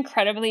is an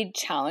incredibly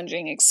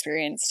challenging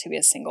experience to be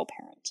a single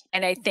parent.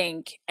 And I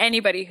think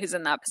anybody who's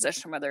in that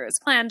position, whether it's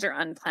planned or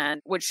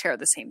unplanned, would share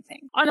the same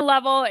thing. On a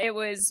level, it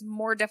was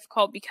more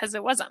difficult because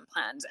it was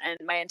unplanned and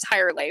my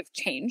entire life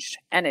changed,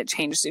 and it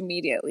changed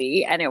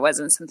immediately. And it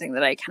wasn't something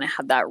that I kind of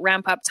had that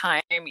ramp up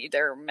time,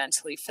 either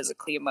mentally,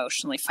 physically,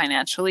 emotionally,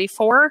 financially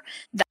for.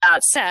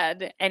 That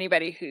said,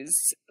 anybody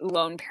who's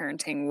lone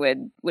parenting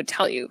would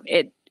tell you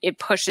it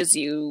pushes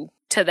you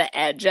to the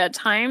edge at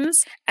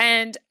times.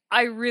 And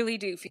I really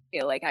do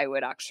feel like I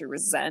would actually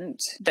resent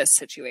this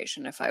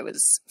situation if I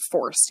was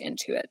forced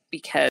into it,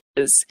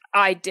 because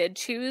I did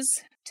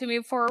choose to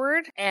move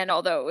forward. And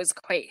although it was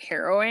quite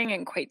harrowing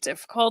and quite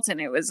difficult,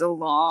 and it was a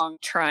long,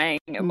 trying,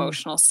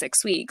 emotional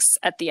 6 weeks,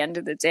 at the end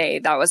of the day,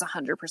 that was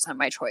 100%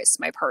 my choice.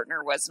 My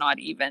partner was not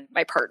even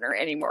my partner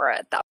anymore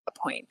at that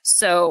point.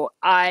 So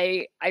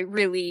I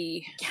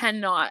really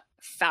cannot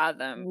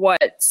fathom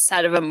what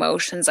set of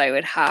emotions I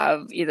would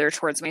have either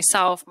towards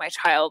myself, my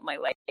child, my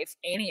life,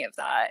 any of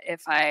that,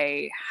 if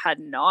I had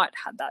not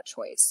had that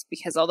choice.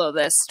 Because although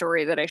this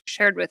story that I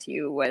shared with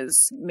you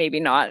was maybe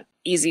not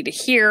easy to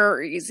hear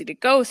or easy to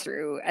go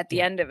through, at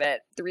the end of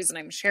it, the reason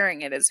I'm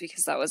sharing it is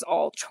because that was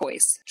all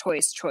choice. It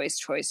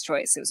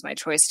was my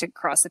choice to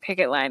cross the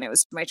picket line. It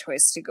was my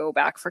choice to go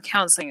back for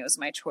counseling. It was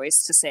my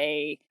choice to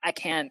say, I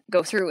can't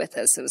go through with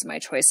this. It was my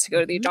choice to go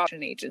to the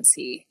adoption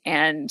agency.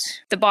 And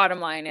the bottom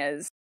line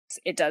is,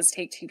 it does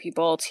take 2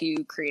 people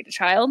to create a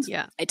child.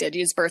 Yeah. I did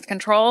use birth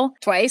control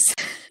twice,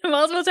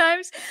 multiple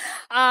times,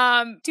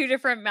 2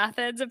 different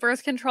methods of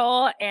birth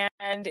control. And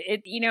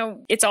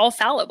it's all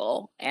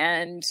fallible.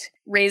 And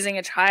raising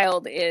a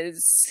child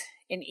is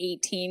an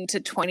 18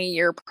 to 20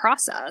 year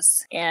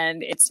process.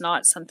 And it's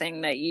not something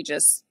that you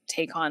just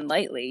take on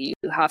lightly.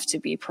 You have to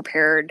be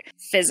prepared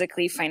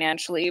physically,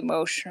 financially,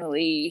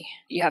 emotionally.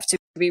 You have to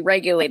be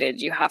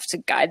regulated. You have to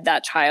guide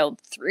that child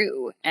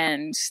through.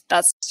 And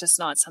that's just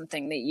not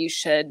something that you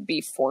should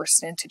be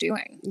forced into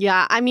doing.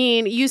 Yeah. I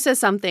mean, you said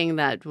something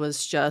that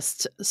was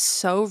just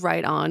so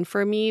right on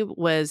for me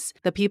was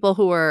the people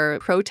who are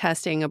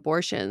protesting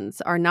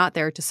abortions are not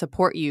there to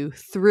support you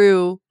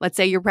through, let's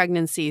say, your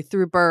pregnancy,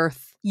 through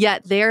birth,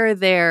 yet they're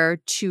there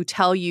to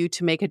tell you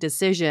to make a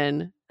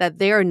decision that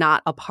they're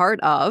not a part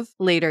of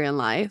later in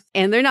life.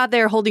 And they're not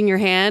there holding your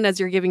hand as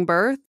you're giving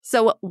birth.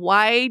 So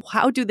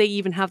how do they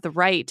even have the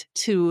right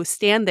to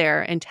stand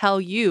there and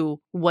tell you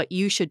what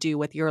you should do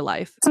with your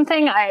life?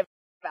 Something I've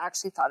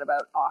actually thought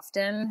about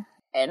often,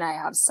 and I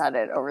have said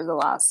it over the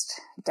last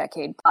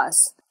decade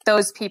plus,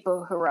 those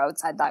people who were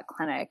outside that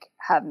clinic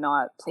have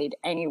not played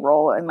any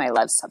role in my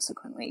life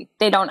subsequently.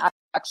 They don't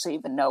actually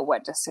even know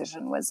what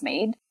decision was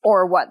made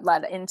or what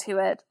led into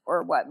it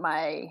or what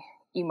my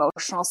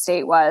emotional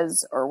state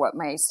was or what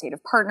my state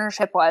of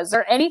partnership was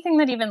or anything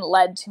that even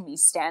led to me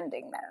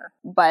standing there.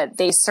 But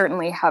they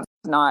certainly have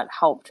not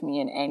helped me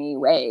in any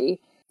way,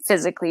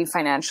 physically,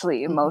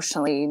 financially,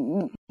 emotionally.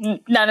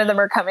 None of them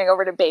are coming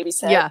over to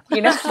babysit. Yeah.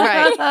 You know?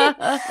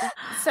 Right.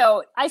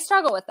 So I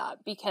struggle with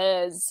that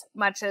because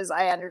much as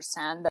I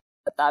understand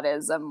that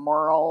is a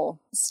moral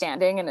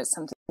standing and it's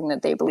something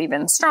that they believe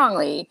in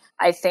strongly,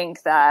 I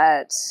think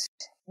that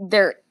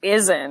there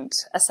isn't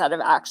a set of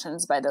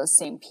actions by those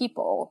same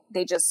people.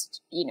 They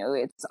just,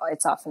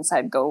 it's often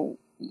said,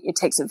 it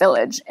takes a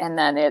village, and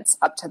then it's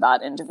up to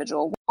that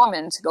individual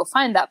woman to go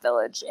find that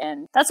village.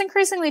 And that's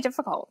increasingly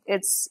difficult.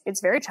 It's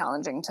very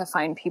challenging to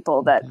find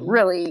people that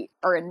really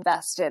are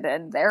invested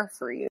and there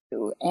for you.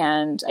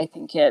 And I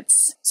think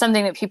it's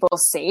something that people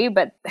say,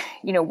 but,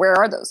 where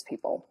are those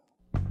people?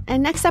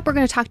 And next up, we're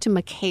going to talk to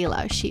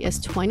Michaela. She is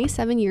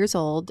 27 years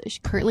old. She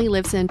currently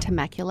lives in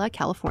Temecula,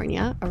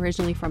 California,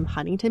 originally from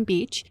Huntington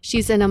Beach.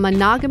 She's in a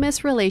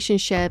monogamous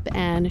relationship,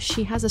 and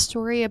she has a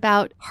story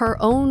about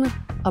her own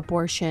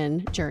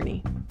abortion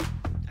journey.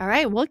 All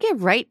right, we'll get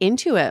right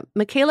into it.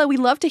 Michaela, we'd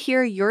love to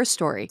hear your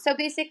story. So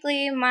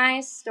basically,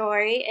 my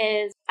story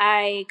is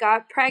I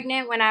got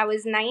pregnant when I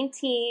was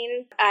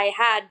 19. I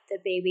had the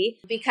baby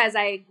because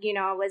I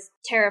was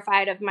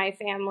terrified of my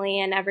family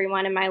and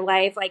everyone in my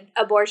life. Like,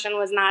 abortion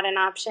was not an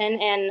option.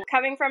 And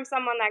coming from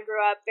someone that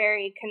grew up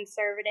very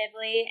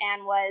conservatively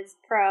and was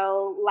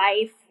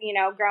pro-life,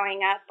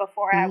 growing up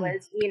before I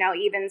was,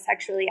 even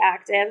sexually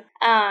active,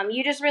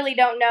 you just really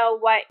don't know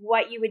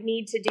what you would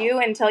need to do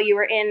until you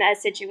were in a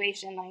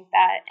situation like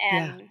that.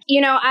 And,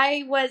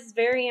 I was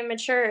very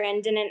immature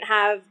and didn't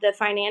have the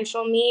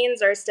financial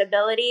means or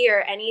stability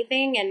or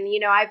anything. And,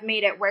 I've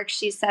made it work.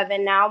 She's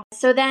 7 now.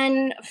 So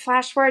then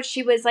flash forward,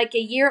 she was like a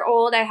year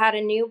old. I had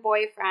a new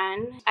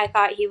boyfriend. I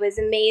thought he was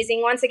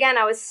amazing. Once again,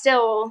 I was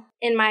still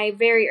in my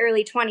very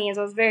early 20s.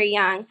 I was very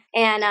young.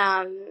 And,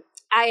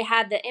 I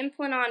had the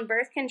implant-on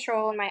birth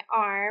control in my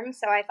arm.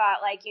 So I thought,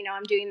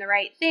 I'm doing the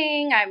right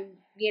thing. I'm,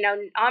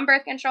 on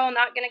birth control,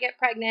 not going to get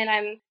pregnant.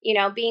 I'm,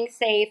 being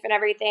safe and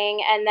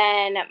everything. And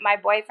then my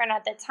boyfriend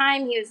at the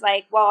time, he was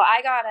like, well,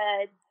 I got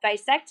a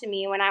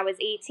vasectomy when I was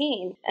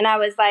 18. And I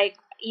was like,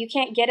 you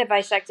can't get a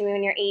vasectomy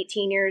when you're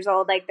 18 years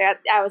old like that.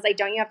 I was like,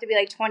 don't you have to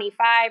be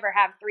 25 or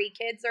have 3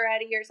 kids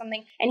already or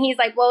something? And he's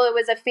like, well, it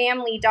was a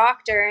family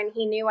doctor and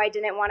he knew I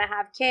didn't want to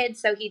have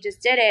kids, so he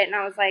just did it. And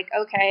I was like,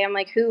 okay. I'm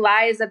like, who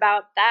lies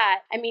about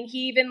that? I mean,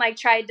 he even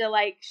tried to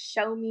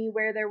show me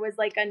where there was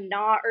a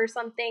knot or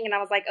something. And I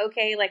was like,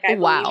 okay, I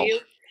believe you.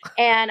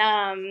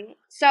 And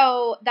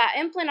so that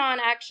implant-on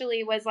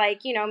actually was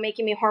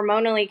making me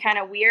hormonally kind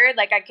of weird.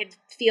 I could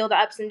feel the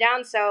ups and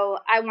downs. So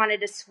I wanted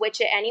to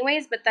switch it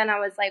anyways. But then I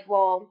was like,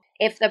 well,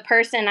 if the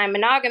person I'm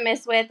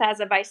monogamous with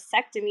has a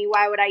vasectomy,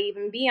 why would I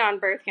even be on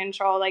birth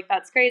control?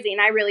 That's crazy. And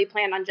I really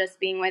planned on just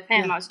being with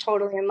him. Yeah. I was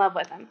totally in love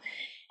with him.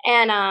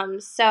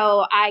 And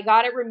so I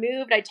got it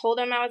removed. I told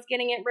him I was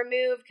getting it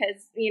removed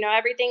because,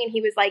 everything. And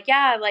he was like,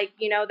 yeah,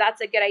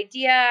 that's a good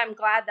idea. I'm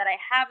glad that I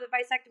have the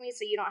vasectomy so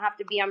you don't have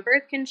to be on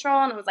birth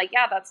control. And I was like,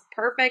 yeah, that's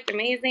perfect.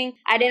 Amazing.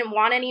 I didn't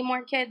want any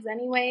more kids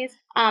anyways,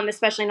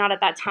 especially not at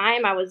that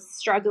time. I was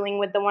struggling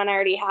with the one I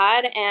already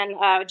had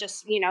and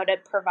just, to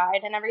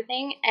provide and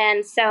everything.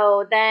 And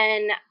so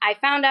then I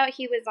found out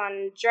he was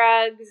on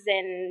drugs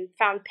and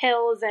found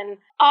pills and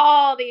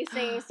all these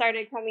things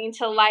started coming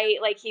to light.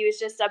 He was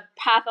just a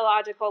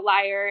pathological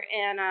liar.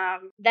 And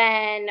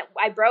then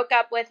I broke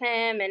up with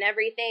him and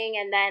everything.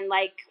 And then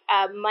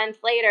a month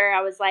later,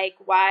 I was like,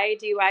 why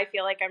do I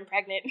feel like I'm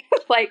pregnant?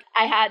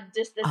 I had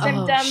just the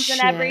symptoms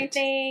and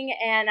everything.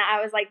 And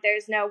I was like,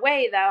 there's no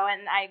way though.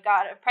 And I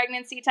got a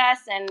pregnancy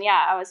test and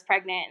I was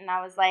pregnant. And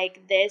I was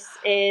like, this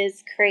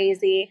is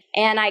crazy.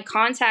 And I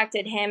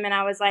contacted him and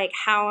I was like,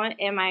 how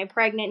am I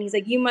pregnant? He's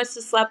like, you must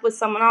have slept with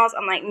someone else.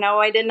 I'm like, no,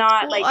 I did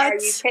not. What? Are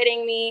you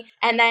kidding me?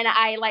 And then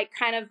I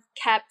kind of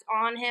kept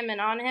on him.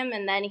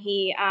 And then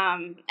he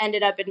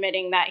ended up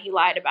admitting that he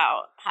lied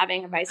about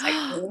having a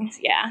vasectomy.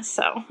 Yeah,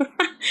 so.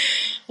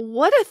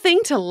 What a thing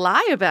to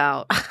lie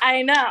about.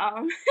 I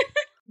know.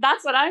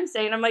 That's what I'm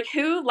saying. I'm like,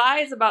 who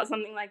lies about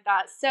something like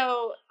that?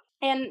 So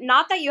And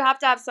not that you have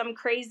to have some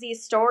crazy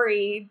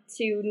story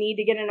to need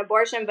to get an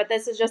abortion, but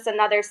this is just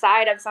another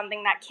side of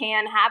something that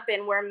can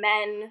happen where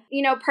men,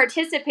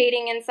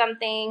 participating in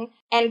something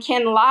and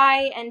can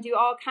lie and do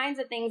all kinds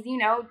of things,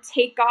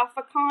 take off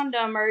a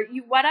condom or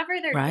whatever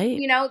they're, right.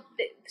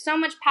 So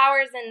much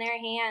power is in their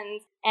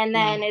hands. And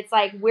then it's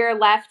like we're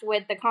left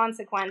with the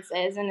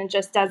consequences, and it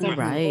just doesn't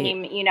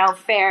seem,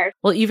 fair.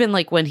 Well, even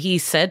like when he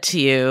said to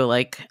you,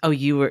 like, "Oh,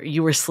 you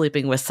were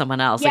sleeping with someone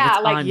else," like it's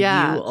on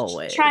you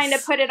always. Trying to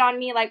put it on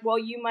me, like, "Well,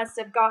 you must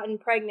have gotten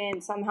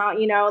pregnant somehow,"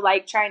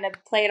 like trying to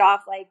play it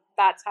off like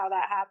that's how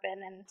that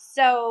happened. And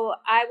so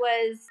I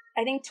was,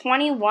 I think,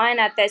 21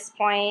 at this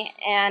point,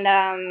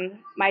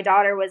 and my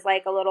daughter was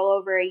like a little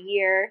over a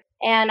year.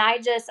 And I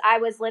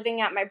was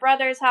living at my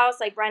brother's house,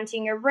 like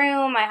renting a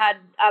room. I had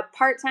a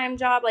part-time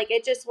job. Like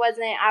it just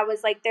wasn't, I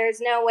was like, there's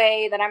no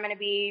way that I'm going to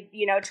be,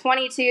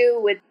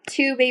 22 with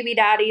 2 baby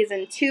daddies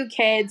and 2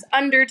 kids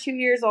under 2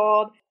 years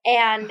old.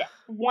 And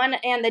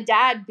the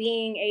dad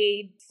being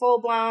a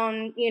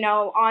full-blown,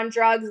 on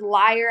drugs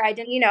liar. I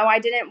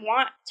didn't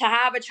want to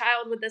have a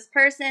child with this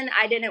person.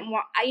 I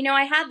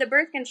had the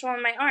birth control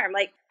in my arm.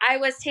 Like I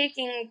was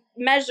taking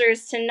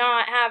measures to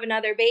not have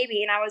another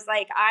baby. And I was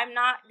like, I'm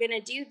not going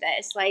to do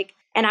this. Like,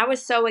 and I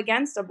was so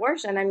against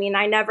abortion. I mean,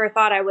 I never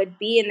thought I would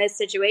be in this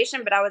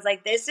situation, but I was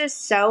like, this is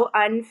so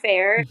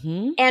unfair.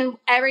 Mm-hmm. And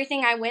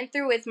everything I went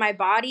through with my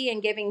body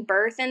and giving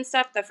birth and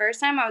stuff the first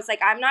time, I was like,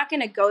 I'm not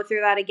going to go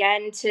through that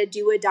again to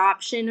do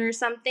adoption or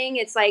something.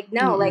 It's like,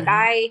 no, like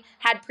I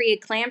had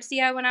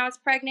preeclampsia when I was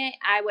pregnant.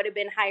 I would have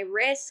been high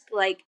risk.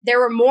 Like there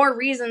were more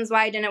reasons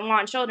why I didn't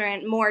want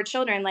more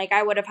children. Like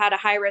I would have had a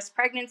high risk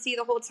pregnancy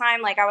the whole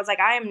time. Like I was like,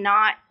 I'm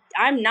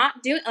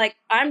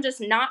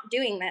just not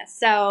doing this.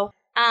 So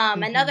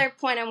another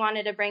point I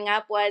wanted to bring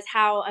up was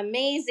how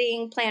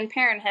amazing Planned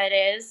Parenthood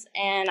is.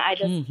 And I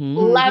just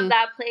love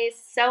that place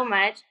so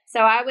much. So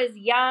I was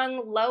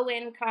young, low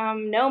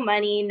income, no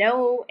money,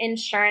 no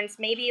insurance,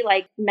 maybe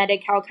like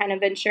Medi-Cal kind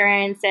of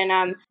insurance.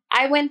 And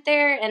I went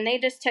there and they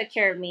just took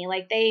care of me.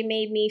 Like they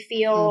made me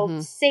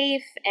feel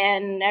safe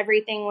and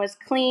everything was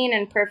clean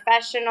and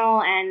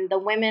professional and the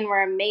women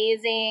were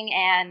amazing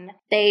and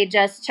they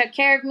just took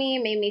care of me,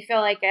 made me feel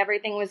like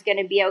everything was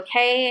going to be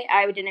okay.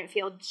 I didn't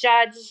feel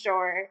judged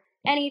or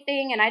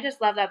anything, and I just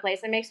love that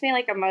place. It makes me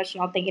like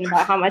emotional thinking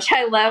about how much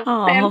I love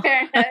Planned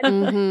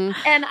Parenthood.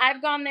 And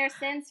I've gone there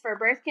since for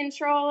birth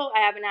control. I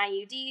have an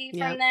IUD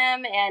from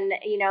them, and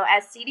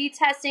STD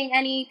testing,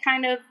 any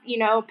kind of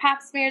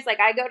pap smears.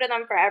 Like I go to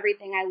them for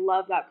everything. I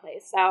love that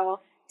place. So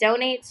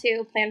donate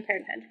to Planned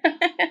Parenthood.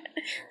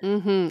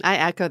 I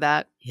echo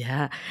that.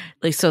 Yeah.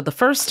 Like, so the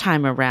first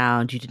time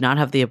around, you did not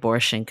have the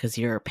abortion because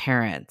your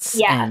parents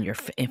and your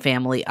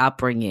family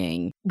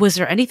upbringing. Was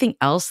there anything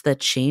else that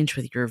changed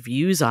with your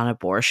views on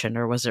abortion,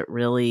 or was it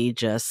really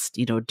just,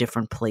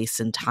 different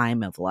place and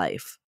time of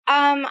life?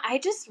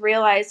 I just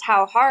realized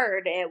how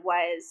hard it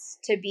was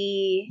to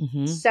be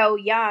so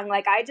young.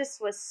 Like, I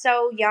just was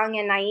so young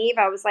and naive.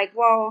 I was like,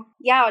 well,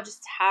 yeah, I'll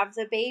just have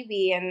the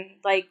baby and,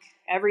 like,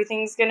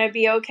 everything's going to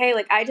be okay.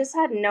 Like, I just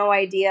had no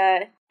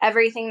idea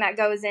everything that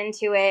goes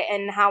into it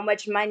and how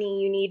much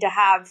money you need to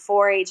have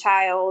for a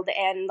child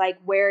and, like,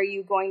 where are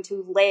you going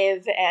to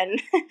live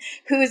and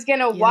who's going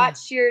to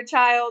watch your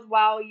child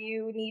while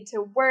you need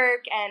to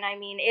work. And, I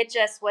mean, it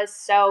just was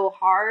so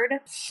hard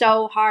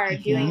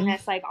doing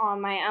this, like, on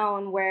my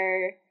own,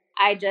 where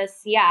I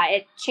just,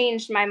 it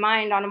changed my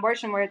mind on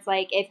abortion, where it's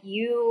like, if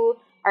you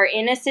are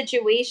in a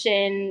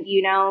situation,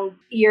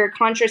 your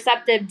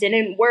contraceptive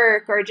didn't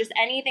work or just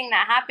anything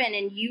that happened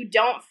and you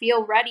don't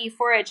feel ready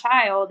for a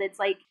child, it's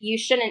like you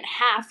shouldn't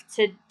have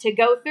to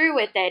go through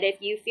with it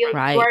if you feel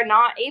you are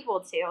not able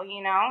to,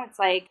 It's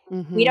like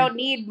we don't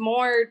need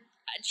more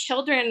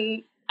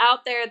children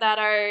out there that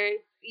are,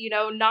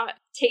 not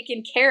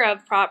taken care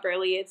of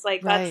properly. It's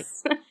like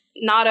that's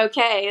not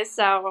okay.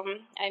 So,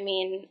 I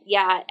mean,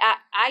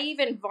 I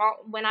even,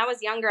 when I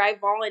was younger, I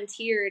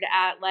volunteered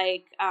at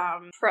like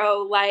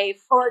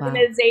pro-life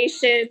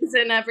organizations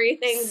and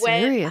everything.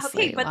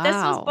 Seriously? But this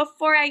was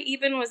before I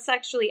even was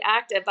sexually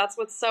active. That's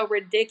what's so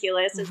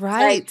ridiculous. It's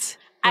like,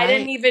 I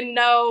didn't even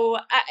know.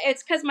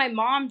 It's because my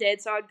mom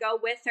did. So I'd go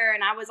with her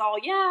and I was all,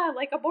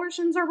 like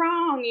abortions are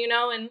wrong,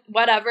 and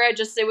whatever.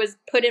 It was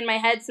put in my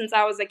head since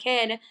I was a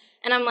kid.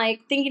 And I'm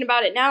like thinking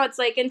about it now. It's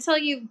like until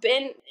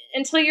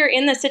you're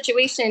in the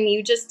situation,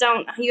 you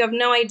have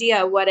no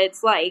idea what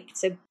it's like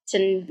to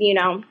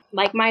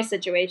like my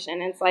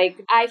situation. It's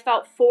like I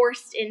felt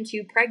forced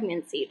into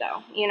pregnancy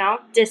though,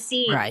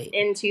 deceived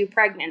into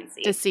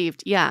pregnancy.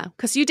 Deceived. Yeah.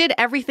 Because you did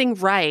everything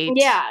right.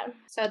 Yeah.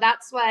 So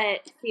that's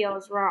what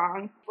feels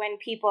wrong when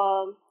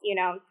people,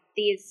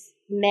 these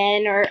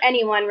men or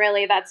anyone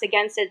really that's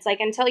against it. It's like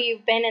until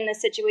you've been in the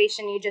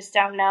situation, you just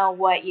don't know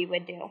what you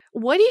would do.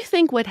 What do you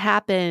think would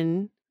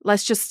happen?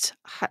 Let's just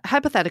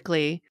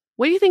hypothetically,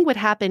 what do you think would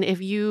happen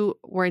if you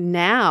were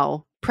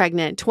now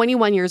pregnant,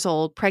 21 years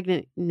old,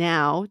 pregnant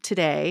now,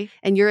 today,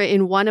 and you're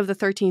in one of the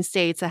 13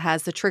 states that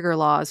has the trigger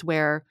laws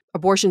where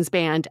abortion's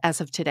banned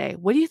as of today?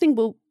 What do you think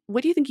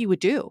you would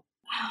do?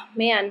 Oh,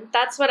 man,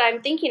 that's what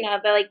I'm thinking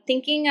of. Like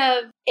thinking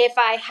of if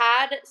I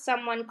had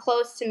someone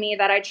close to me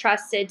that I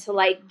trusted to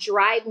like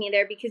drive me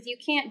there, because you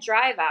can't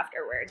drive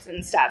afterwards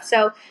and stuff.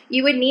 So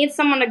you would need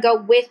someone to go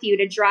with you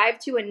to drive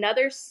to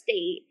another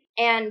state.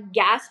 And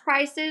gas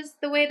prices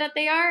the way that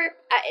they are,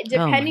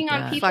 depending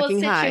on people's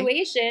Fucking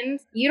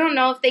situations, you don't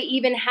know if they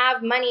even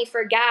have money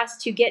for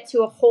gas to get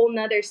to a whole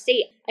nother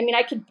state. I mean,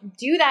 I could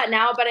do that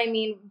now, but I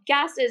mean,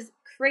 gas is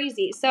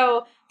crazy.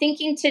 So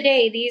thinking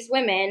today, these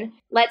women,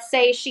 let's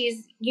say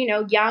she's, you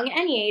know, young,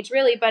 any age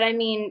really, but I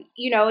mean,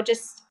 you know,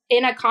 just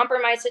in a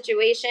compromised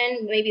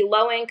situation, maybe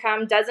low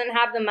income, doesn't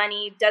have the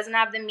money, doesn't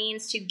have the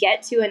means to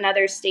get to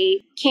another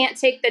state, can't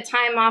take the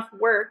time off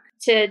work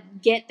to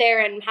get there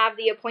and have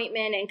the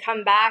appointment and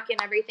come back and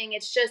everything.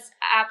 It's just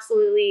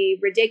absolutely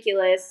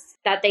ridiculous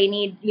that they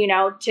need, you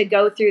know, to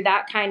go through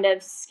that kind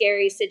of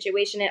scary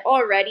situation. It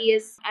already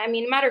is. I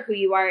mean, no matter who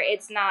you are,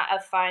 it's not a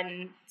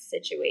fun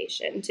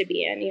situation to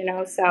be in, you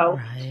know? So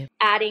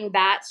adding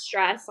that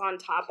stress on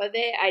top of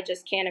it, I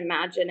just can't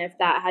imagine if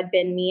that had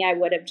been me, I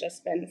would have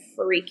just been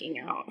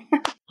freaking out.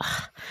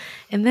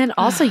 And then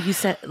also you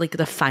said like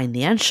the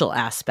financial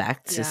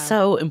aspect is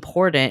so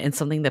important, and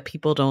something that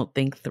people don't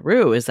think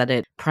through is that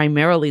it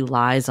primarily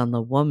lies on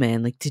the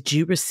woman. Like, did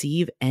you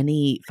receive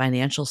any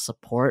financial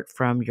support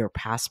from your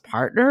past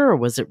partner, or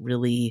was it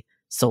really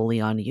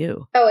solely on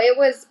you? Oh, it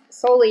was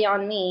solely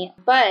on me.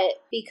 But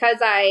because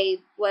I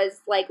was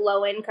like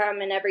low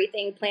income and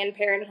everything, Planned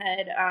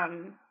Parenthood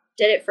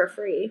did it for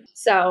free.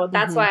 So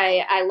that's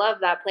why I love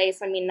that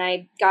place. I mean,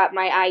 I got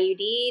my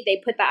IUD.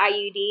 They put the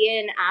IUD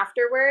in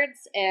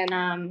afterwards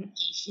and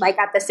like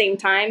at the same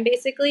time,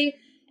 basically.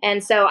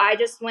 And so I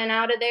just went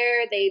out of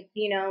there. They,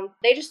 you know,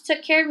 they just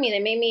took care of me. They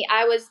made me,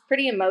 I was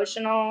pretty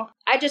emotional.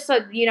 I just,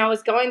 you know,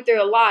 was going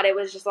through a lot. It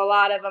was just a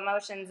lot of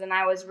emotions and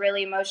I was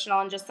really emotional,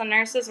 and just the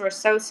nurses were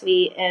so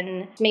sweet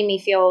and made me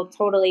feel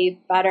totally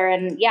better.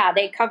 And yeah,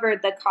 they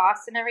covered the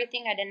costs and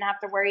everything. I didn't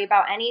have to worry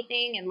about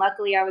anything. And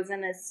luckily I was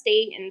in a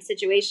state and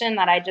situation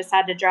that I just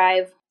had to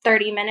drive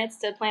 30 minutes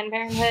to Planned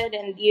Parenthood.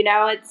 And, you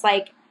know, it's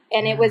like,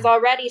 and it was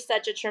already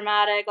such a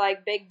traumatic,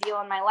 like, big deal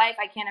in my life.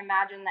 I can't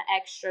imagine the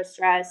extra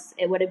stress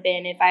it would have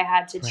been if I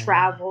had to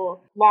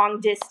travel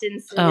long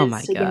distances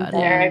to get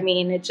there. I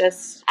mean, it's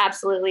just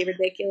absolutely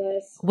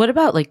ridiculous. What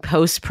about like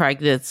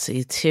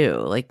post-pregnancy too?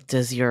 Like,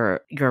 does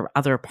your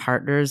other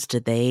partners,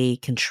 did they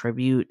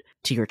contribute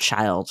to your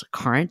child's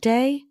current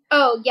day?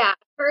 Oh, yeah.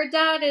 Her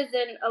dad is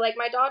like,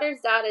 my daughter's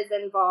dad is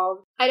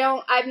involved.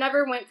 I've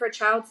never went for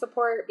child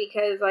support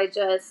because I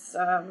just,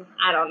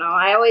 I don't know.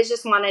 I always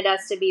just wanted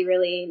us to be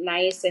really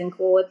nice and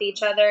cool with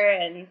each other.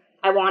 And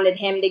I wanted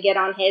him to get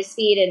on his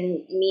feet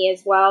and me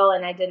as well.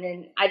 And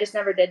I just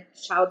never did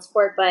child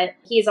support, but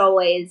he's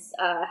always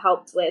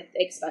helped with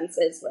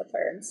expenses with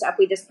her and stuff.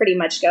 We just pretty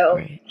much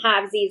go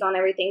halvesies on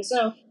everything.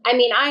 So, I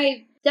mean,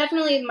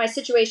 my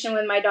situation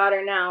with my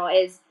daughter now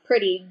is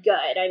pretty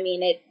good. I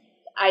mean,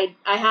 I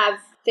have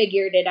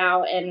figured it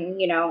out and,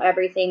 you know,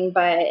 everything,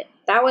 but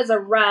that was a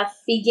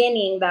rough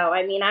beginning though.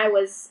 I mean, I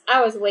was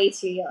way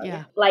too young.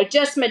 Yeah. Like,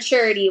 just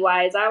maturity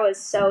wise, I was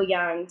so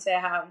young to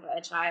have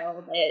a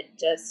child.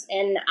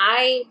 And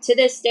I, to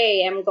this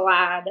day, am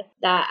glad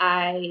that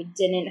I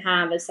didn't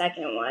have a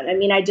second one. I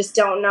mean, I just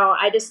don't know.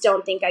 I just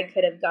don't think I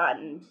could have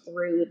gotten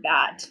through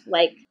that.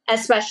 Like,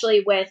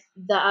 especially with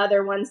the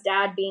other one's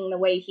dad being the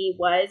way he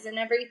was and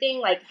everything.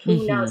 Like,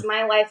 who knows?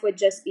 My life would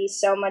just be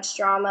so much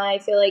drama, I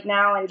feel like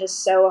now, and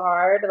just so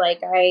hard.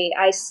 Like,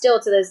 I still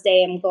to this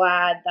day am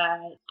glad that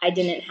I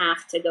didn't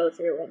have to go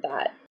through with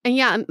that. And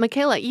yeah,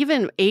 Michaela,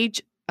 even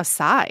age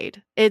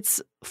aside,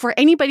 it's for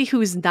anybody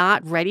who's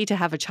not ready to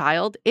have a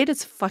child, it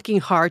is fucking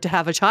hard to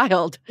have a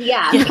child.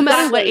 Yeah. No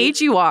matter what age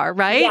you are,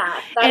 right?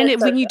 Yeah, and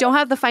when you don't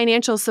have the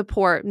financial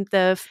support,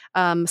 the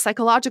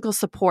psychological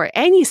support,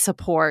 any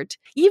support,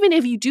 even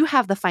if you do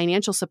have the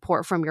financial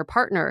support from your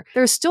partner,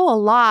 there's still a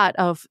lot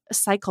of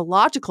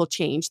psychological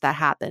change that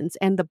happens.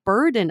 And the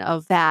burden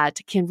of that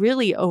can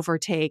really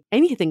overtake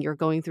anything you're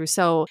going through.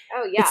 So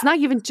it's not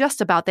even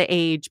just about the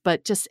age,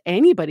 but just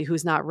anybody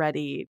who's not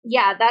ready.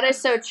 Yeah, that is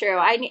so true.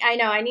 I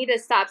know I need to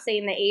stop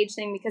saying the age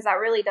thing, because that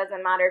really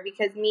doesn't matter,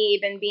 because me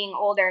even being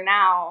older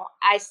now,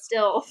 I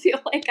still feel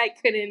like I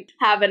couldn't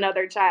have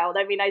another child.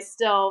 I mean, I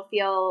still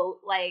feel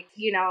like,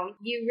 you know,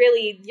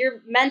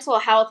 your mental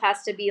health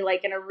has to be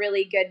like in a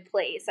really good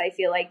place, I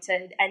feel like,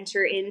 to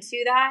enter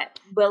into that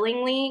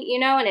willingly, you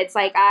know. And it's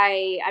like,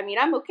 I mean,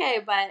 I'm okay,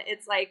 but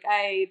it's like,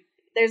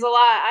 there's a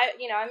lot,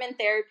 I'm in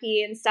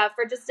therapy and stuff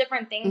for just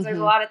different things. There's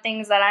a lot of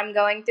things that I'm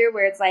going through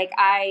where it's like,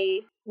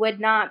 I would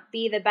not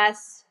be the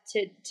best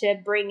to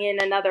bring in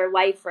another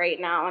life right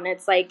now. And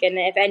it's like, and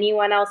if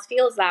anyone else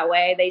feels that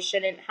way, they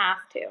shouldn't have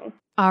to.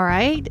 All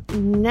right.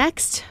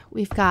 Next,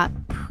 we've got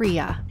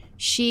Priya.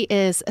 She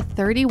is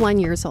 31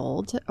 years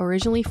old,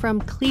 originally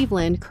from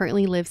Cleveland,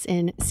 currently lives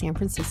in San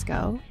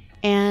Francisco.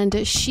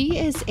 And she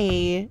is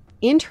a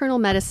internal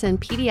medicine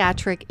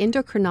pediatric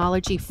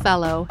endocrinology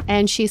fellow,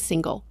 and she's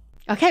single.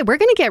 Okay, we're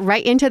going to get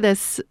right into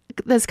this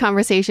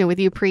conversation with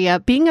you, Priya.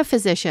 Being a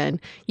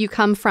physician, you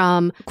come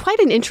from quite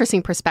an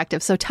interesting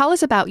perspective. So tell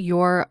us about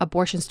your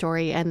abortion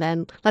story, and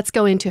then let's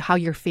go into how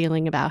you're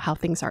feeling about how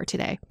things are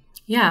today.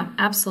 Yeah,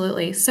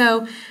 absolutely.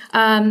 So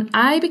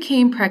I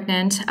became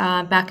pregnant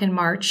back in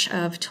March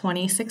of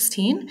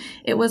 2016.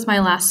 It was my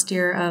last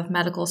year of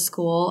medical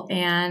school,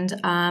 and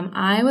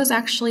I was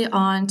actually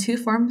on two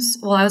forms.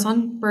 Well, I was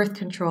on birth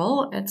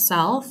control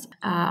itself,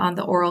 on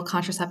the oral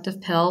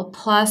contraceptive pill.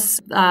 Plus,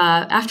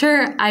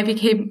 after I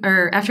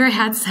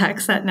had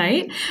sex that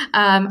night,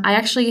 I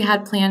actually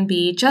had Plan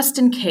B just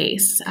in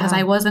case, as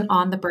I wasn't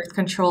on the birth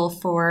control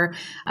for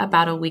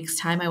about a week's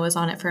time. I was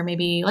on it for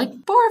maybe like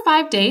 4 or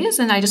 5 days,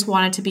 and I just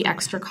wanted to be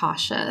extra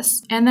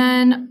cautious. And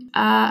then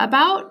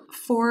about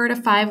 4 to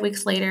 5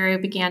 weeks later, I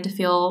began to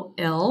feel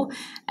ill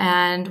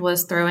and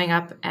was throwing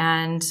up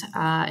and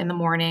in the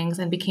mornings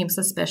and became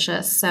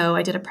suspicious. So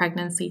I did a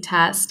pregnancy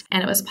test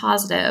and it was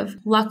positive.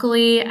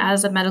 Luckily,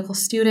 as a medical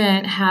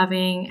student,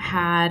 having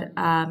had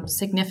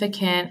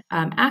significant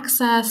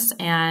access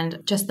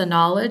and just the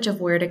knowledge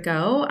of where to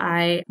go,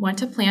 I went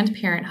to Planned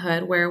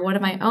Parenthood, where one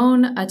of my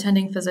own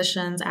attending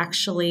physicians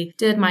actually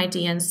did my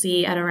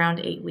D&C at around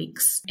 8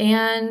 weeks.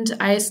 And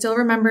I still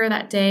remember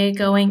that day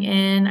going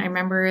in. I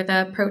remember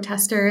the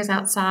protesters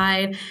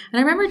outside, and I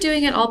remember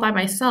doing it all by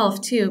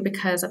myself too,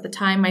 because at the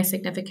time my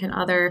significant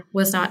other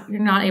was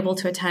not able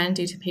to attend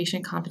due to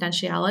patient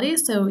confidentiality.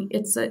 So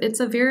it's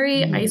a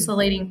very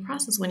isolating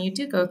process when you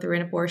do go through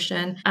an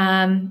abortion.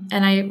 And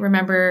I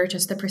remember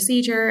just the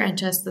procedure and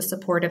just the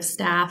supportive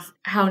staff,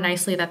 how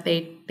nicely that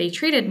they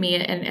treated me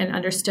and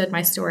understood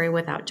my story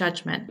without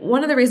judgment.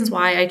 One of the reasons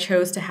why I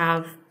chose to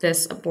have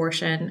this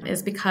abortion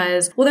is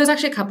because, well, there's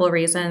actually a couple of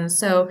reasons.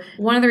 So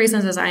one of the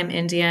reasons is I'm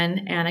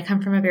Indian and I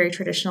come from a very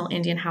traditional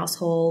Indian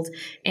household.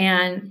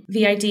 And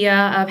the idea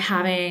of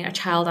having a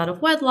child out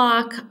of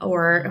wedlock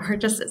or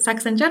just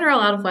sex in general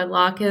out of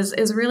wedlock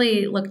is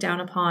really looked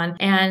down upon.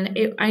 And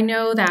I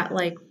know that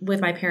like with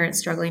my parents'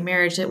 struggling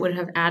marriage, it would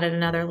have added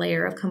another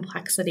layer of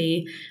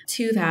complexity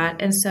to that.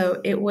 And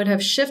so it would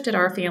have shifted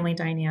our family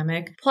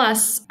dynamic.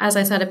 Plus, as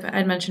I said,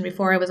 I'd mentioned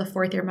before, I was a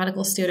 4th-year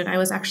medical student. I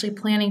was actually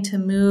planning to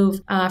move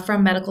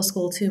from medical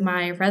school to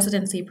my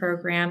residency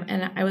program,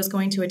 and I was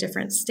going to a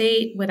different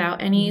state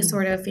without any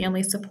sort of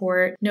family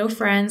support, no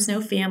friends, no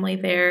family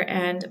there,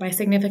 and my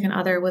significant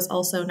other was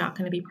also not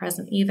going to be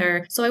present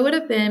either. So I would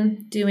have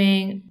been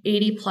doing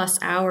 80 plus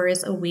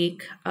hours a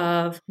week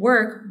of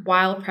work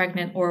while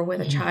pregnant or with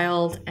a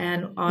child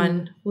and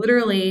on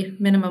literally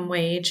minimum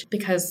wage,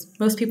 because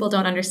most people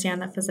don't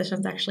understand that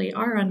physicians actually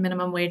are on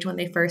minimum wage when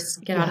they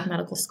first get out of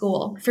medical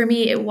school. For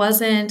me, it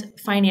wasn't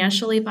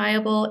financially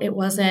viable. It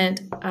wasn't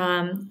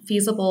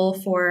feasible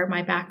for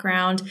my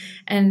background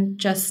and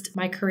just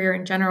my career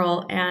in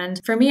general. And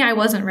for me, I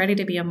wasn't ready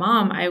to be a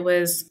mom. I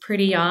was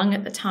pretty young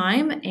at the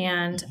time,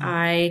 and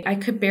I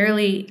could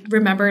barely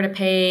remember to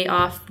pay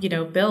off,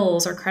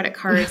 bills or credit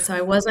cards. So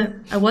I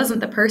wasn't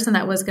the person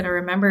that was going to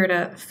remember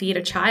to feed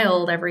a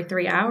child every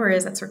 3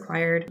 hours that's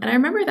required. And I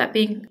remember that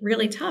being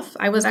really tough.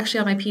 I was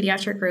actually on my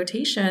pediatric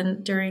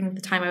rotation during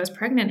the time I was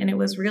pregnant, and it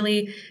was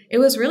really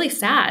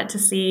sad to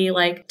see,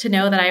 to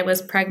know that I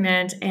was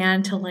pregnant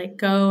and to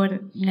go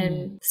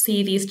and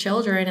see these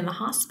children in the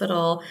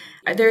hospital.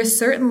 There's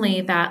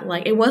certainly that,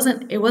 it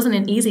wasn't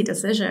an easy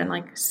decision,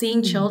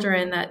 seeing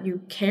children that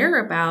you care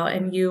about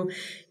and you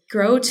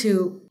grow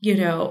to,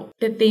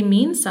 that they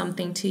mean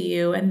something to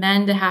you. And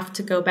then to have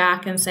to go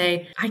back and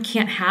say, I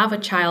can't have a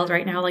child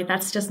right now.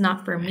 That's just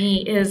not for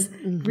me is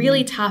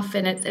really tough.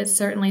 And it's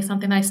certainly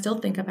something I still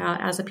think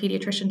about as a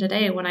pediatrician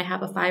today. When I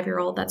have a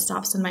 5-year-old that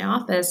stops in my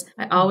office,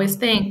 I always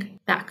think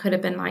that could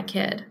have been my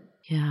kid.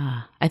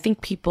 Yeah. I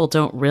think people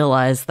don't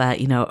realize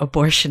that,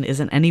 abortion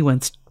isn't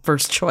anyone's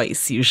first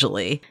choice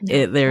usually.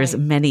 There's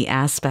many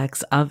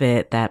aspects of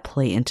it that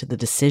play into the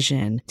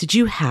decision. Did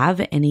you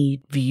have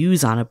any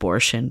views on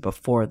abortion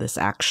before this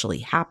actually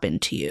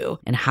happened to you?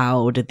 And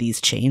how did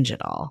these change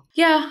at all?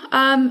 Yeah.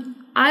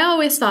 I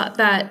always thought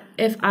that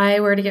if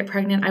I were to get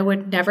pregnant, I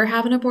would never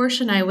have an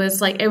abortion. It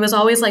was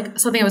always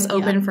something I was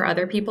open for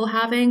other people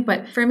having.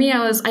 But for me,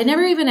 I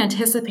never even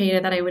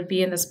anticipated that I would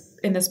be in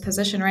this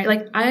position,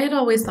 right? I had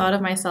always thought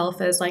of myself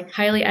as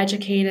highly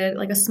educated,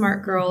 a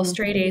smart girl,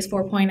 straight A's,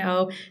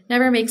 4.0,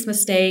 never makes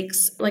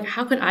mistakes.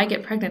 How could I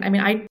get pregnant? I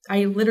mean,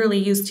 I literally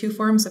used 2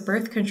 forms of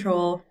birth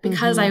control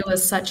because I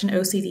was such an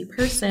OCD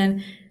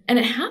person. And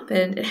it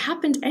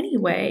happened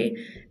anyway.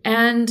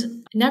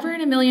 And never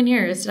in a million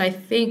years did I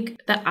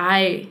think that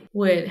I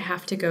would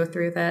have to go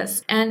through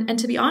this. And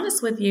to be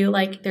honest with you,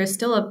 there's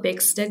still a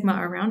big stigma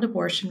around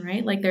abortion,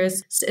 right?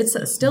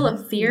 It's still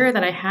a fear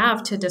that I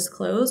have to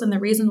disclose. And the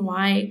reason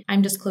why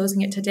I'm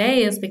disclosing it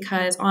today is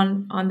because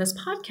on this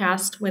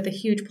podcast with a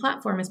huge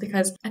platform is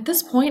because at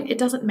this point, it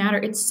doesn't matter.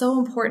 It's so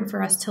important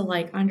for us to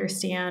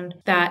understand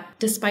that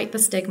despite the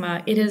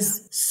stigma, it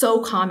is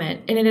so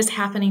common and it is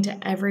happening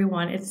to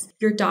everyone. It's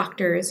your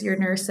doctors, your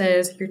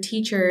nurses, your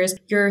teachers,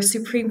 your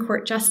Supreme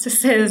Court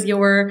justices,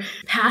 your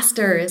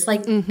pastors,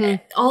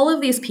 all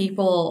of these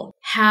people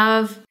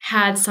have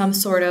had some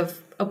sort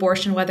of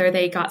abortion, whether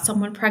they got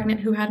someone pregnant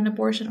who had an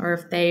abortion or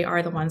if they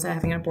are the ones that are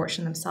having an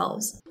abortion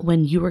themselves.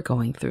 When you were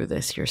going through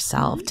this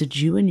yourself, did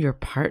you and your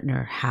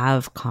partner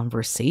have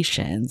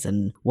conversations,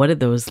 and what did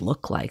those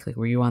look like? Like,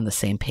 were you on the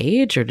same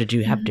page, or did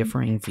you have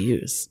differing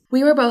views?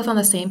 We were both on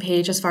the same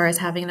page as far as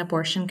having an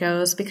abortion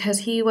goes, because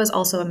he was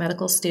also a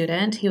medical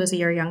student. He was a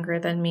year younger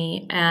than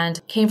me and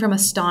came from a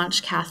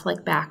staunch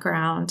Catholic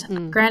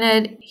background.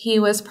 Granted, he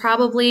was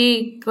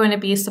probably going to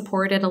be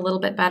supported a little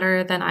bit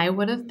better than I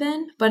would have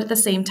been, but at the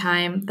same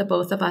time, the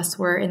both of us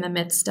were in the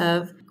midst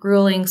of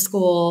grueling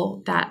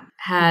school that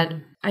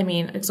had,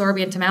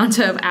 exorbitant amount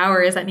of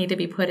hours that need to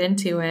be put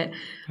into it.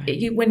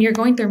 Right. When you're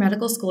going through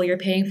medical school, you're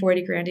paying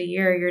 $40,000 a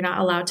year. You're not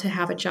allowed to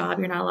have a job.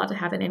 You're not allowed to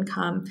have an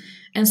income.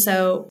 And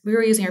so we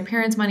were using our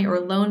parents' money or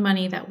loan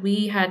money that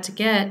we had to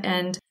get.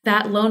 And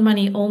that loan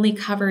money only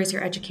covers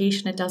your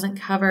education. It doesn't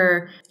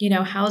cover,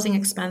 housing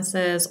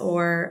expenses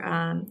or,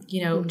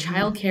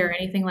 childcare or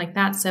anything like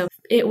that. So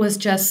it was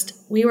just,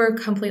 we were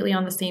completely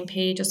on the same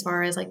page as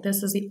far as like,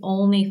 this is the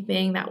only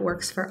thing that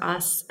works for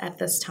us at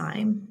this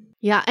time.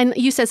 Yeah. And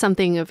you said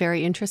something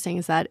very interesting,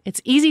 is that it's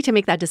easy to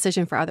make that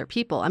decision for other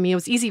people. I mean, it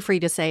was easy for you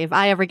to say, if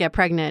I ever get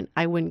pregnant,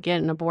 I wouldn't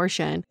get an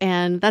abortion.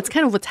 And that's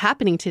kind of what's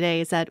happening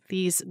today, is that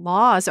these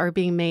laws are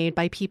being made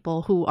by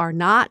people who are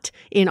not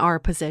in our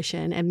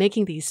position and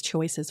making these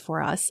choices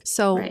for us.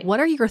 So What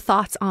are your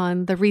thoughts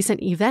on the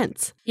recent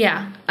events?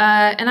 Yeah.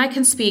 And I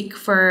can speak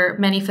for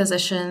many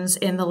physicians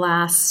in the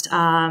last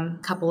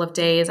couple of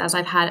days, as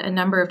I've had a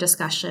number of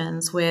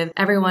discussions with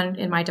everyone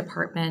in my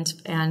department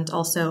and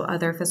also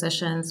other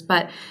physicians.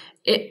 But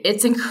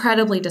it's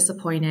incredibly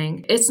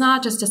disappointing. It's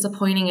not just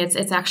disappointing.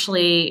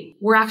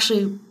 We're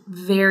actually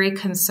very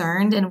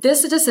concerned. And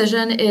this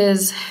decision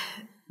is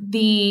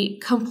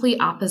the complete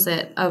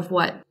opposite of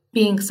what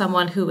being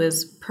someone who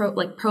is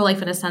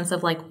pro-life in a sense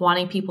of like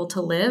wanting people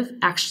to live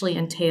actually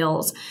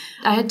entails.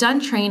 I had done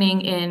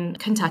training in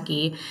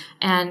Kentucky,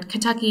 and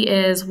Kentucky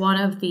is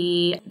one of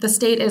the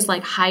state is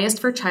like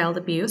highest for child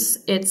abuse.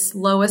 It's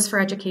lowest for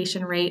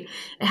education rate.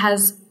 It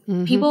has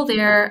people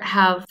there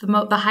have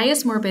the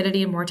highest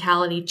morbidity and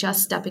mortality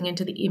just stepping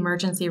into the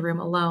emergency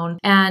room alone.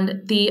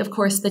 And of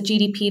course, the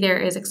GDP there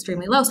is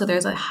extremely low. So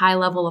there's a high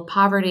level of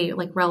poverty,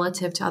 like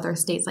relative to other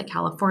states like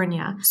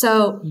California.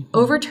 So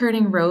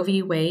overturning Roe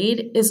v.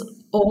 Wade is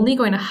only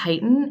going to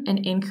heighten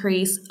and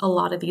increase a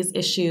lot of these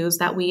issues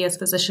that we as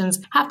physicians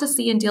have to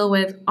see and deal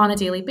with on a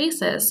daily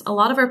basis. A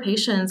lot of our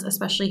patients,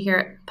 especially here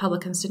at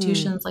public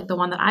institutions like the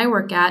one that I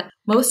work at,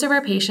 most of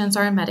our patients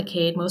are on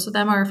Medicaid. Most of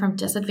them are from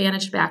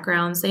disadvantaged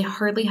backgrounds. They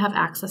hardly have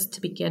access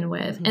to begin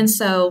with. And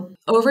so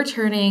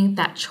overturning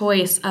that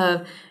choice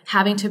of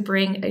having to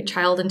bring a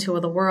child into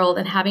the world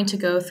and having to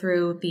go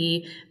through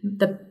the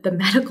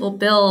medical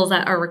bills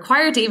that are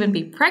required to even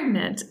be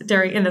pregnant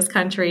in this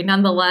country,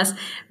 nonetheless,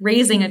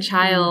 raising a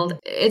child,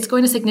 it's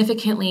going to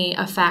significantly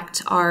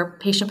affect our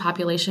patient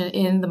population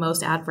in the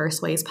most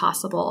adverse ways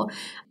possible.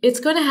 It's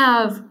going to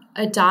have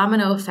a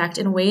domino effect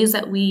in ways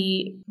that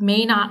we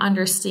may not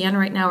understand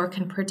right now or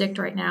can predict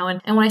right now.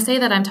 And when I say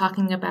that, I'm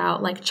talking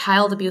about like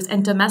child abuse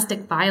and domestic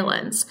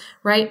violence,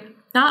 right?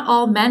 Not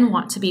all men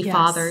want to be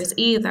fathers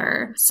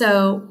either.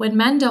 So when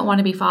men don't want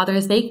to be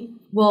fathers, they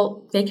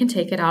can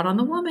take it out on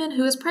the woman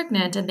who is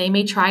pregnant, and they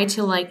may try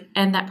to like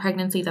end that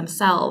pregnancy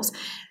themselves.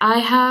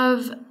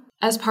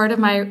 As part of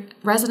my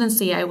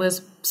residency, I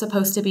was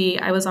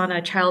on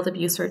a child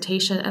abuse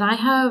rotation, and I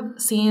have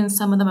seen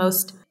some of the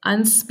most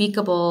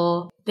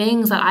unspeakable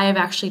things that I have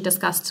actually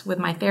discussed with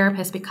my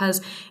therapist,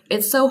 because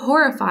it's so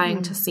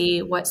horrifying to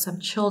see what some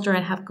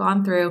children have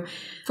gone through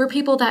for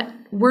people that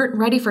weren't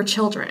ready for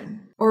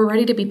children or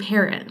ready to be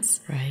parents.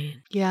 Right.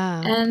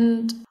 Yeah.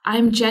 And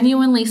I'm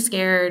genuinely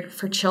scared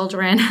for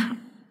children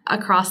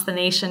across the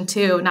nation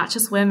too, not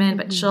just women,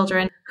 but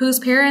children whose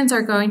parents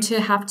are going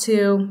to have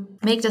to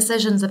make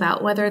decisions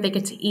about whether they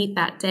get to eat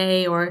that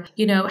day, or,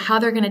 how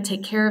they're going to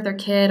take care of their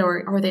kid,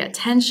 or the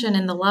attention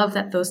and the love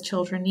that those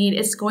children need.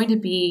 It's going to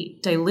be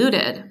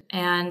diluted,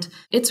 and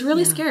it's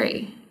really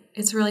scary.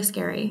 It's really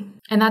scary.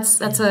 And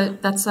that's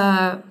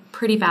a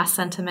pretty vast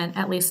sentiment,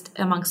 at least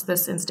amongst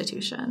this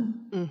institution.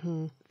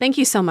 Mm-hmm. Thank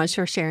you so much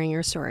for sharing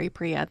your story,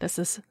 Priya. This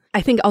is,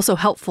 I think, also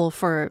helpful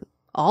for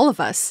all of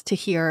us to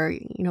hear,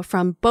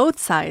 from both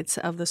sides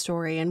of the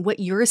story and what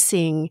you're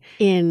seeing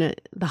in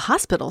the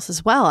hospitals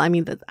as well. I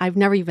mean, I've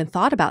never even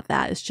thought about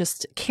that. It's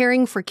just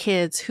caring for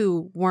kids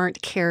who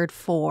weren't cared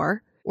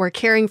for, or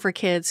caring for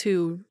kids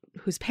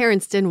whose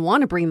parents didn't want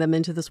to bring them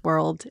into this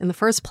world in the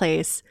first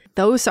place.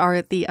 Those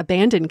are the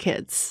abandoned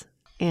kids.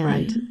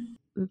 And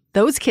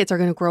those kids are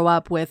going to grow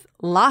up with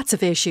lots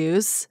of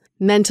issues,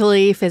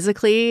 mentally,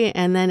 physically,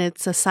 and then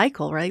it's a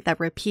cycle, right, that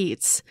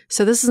repeats.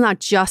 So this is not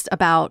just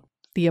about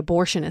the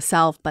abortion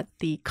itself, but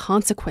the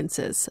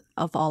consequences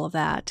of all of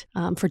that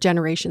for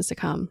generations to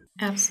come.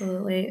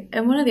 Absolutely.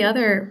 And one of the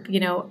other,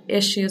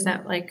 issues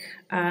that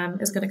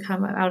is going to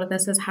come out of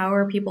this is, how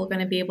are people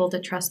going to be able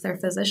to trust their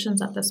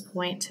physicians at this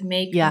point to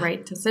make the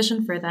right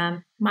decision for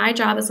them? My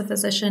job as a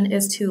physician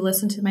is to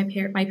listen to my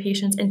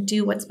patients and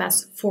do what's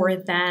best for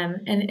them.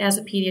 And as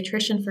a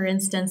pediatrician, for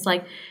instance,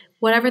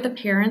 whatever the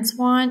parents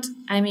want,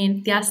 I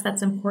mean, yes,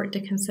 that's important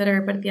to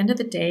consider, but at the end of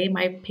the day,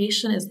 my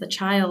patient is the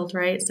child,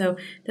 right? So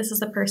this is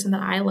the person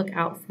that I look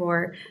out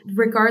for,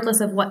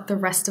 regardless of what the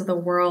rest of the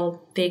world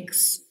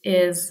thinks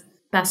is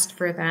best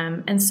for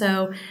them. And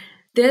so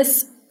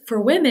this, for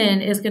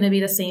women, is going to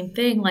be the same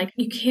thing. Like,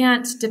 you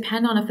can't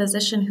depend on a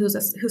physician who's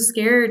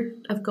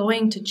scared of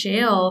going to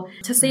jail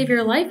to save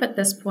your life at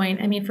this point.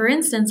 I mean, for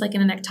instance, like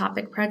in an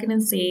ectopic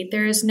pregnancy, in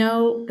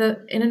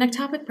an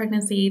ectopic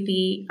pregnancy,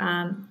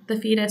 the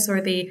fetus or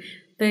the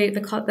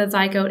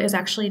zygote is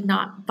actually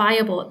not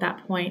viable at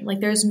that point. Like,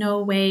 there's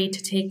no way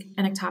to take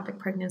an ectopic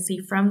pregnancy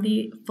from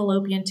the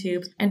fallopian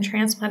tubes and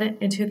transplant it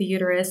into the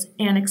uterus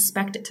and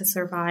expect it to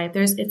survive.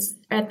 It's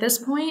at this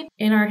point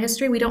in our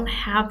history, we don't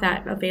have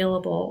that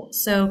available.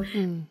 So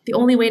the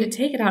only way to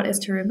take it out is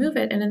to remove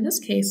it. And in this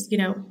case,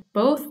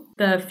 both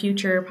the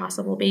future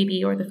possible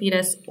baby or the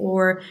fetus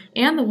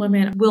and the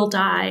woman will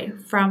die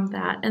from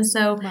that. And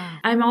so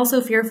I'm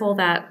also fearful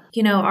that,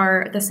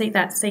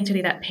 that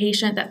sanctity,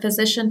 that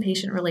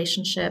physician-patient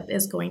relationship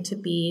is going to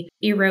be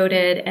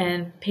eroded,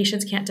 and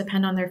patients can't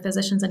depend on their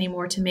physicians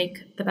anymore to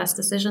make the best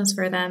decisions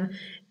for them.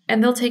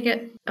 And they'll take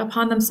it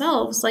upon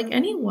themselves like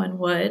anyone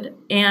would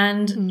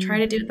and try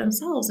to do it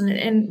themselves.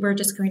 And we're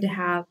just going to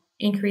have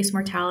increased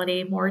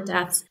mortality, more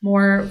deaths,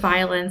 more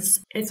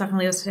violence. It's not going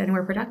to lead us to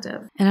anywhere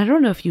productive. And I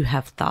don't know if you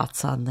have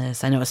thoughts on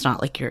this. I know it's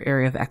not like your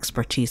area of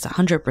expertise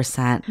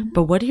 100%,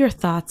 but what are your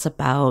thoughts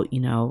about,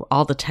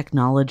 all the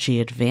technology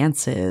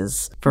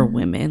advances for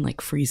women, like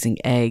freezing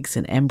eggs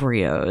and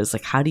embryos?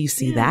 Like, how do you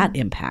see that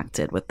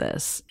impacted with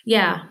this?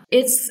 Yeah,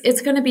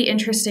 it's going to be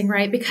interesting,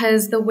 right?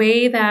 Because the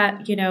way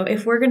that,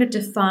 if we're going to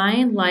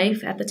define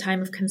life at the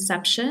time of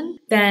conception,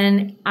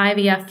 then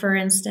IVF, for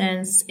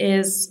instance,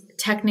 is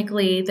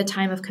technically the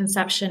time of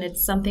conception.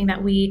 It's something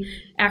that we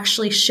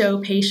actually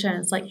show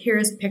patients, like,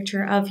 here's a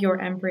picture of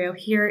your embryo.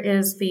 Here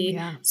is the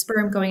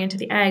sperm going into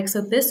the egg. So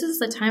this is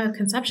the time of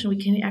conception.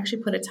 We can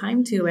actually put a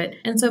time to it.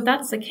 And so if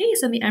that's the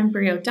case and the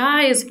embryo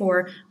dies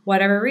for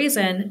whatever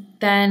reason,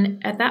 then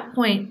at that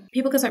point,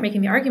 people can start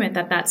making the argument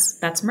that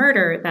that's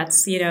murder.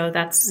 That's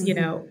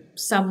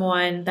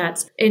someone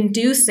that's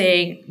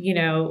inducing,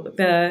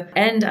 the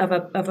end of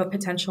a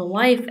potential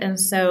life. And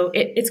so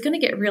it's going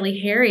to get really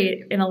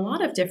hairy in a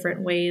lot of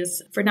different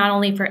ways, for not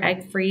only for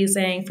egg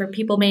freezing, for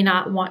people may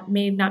not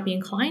be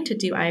inclined to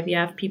do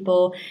IVF.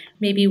 People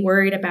may be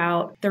worried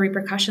about the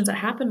repercussions that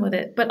happen with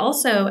it. But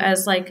also,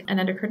 as like an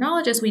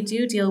endocrinologist, we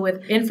do deal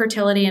with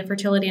infertility and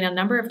fertility in a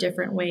number of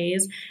different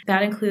ways.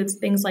 That includes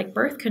things like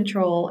birth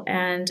control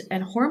and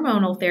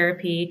hormonal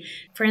therapy.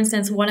 For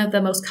instance, one of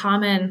the most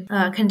common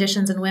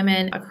conditions in women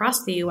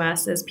across the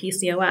U.S. is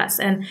PCOS.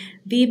 And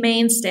the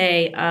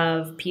mainstay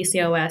of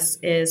PCOS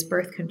is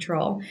birth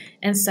control.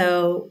 And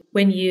so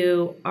when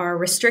you are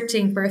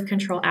restricting birth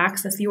control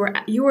access, you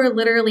are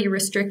literally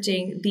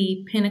restricting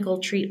the pinnacle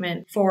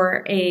treatment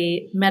for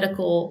a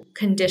medical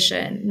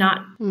condition,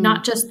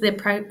 not just the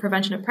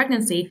prevention of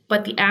pregnancy,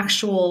 but the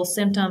actual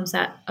symptoms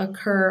that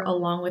occur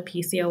along with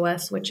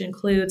PCOS, which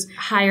includes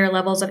higher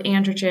levels of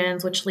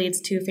androgens, which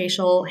leads to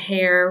facial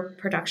hair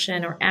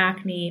production or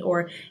acne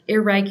or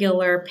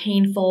irregular,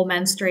 painful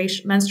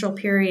menstrual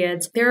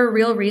periods. There are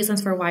real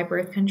reasons for why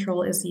birth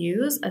control is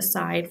used,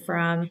 aside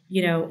from,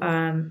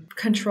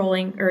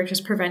 controlling or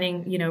just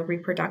preventing,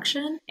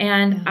 reproduction.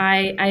 And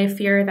I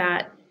fear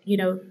that,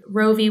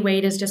 Roe v.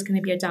 Wade is just going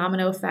to be a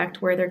domino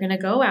effect where they're going to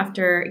go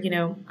after,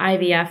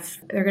 IVF.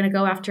 They're going to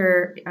go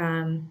after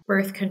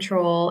birth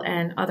control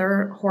and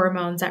other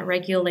hormones that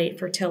regulate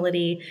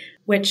fertility,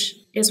 which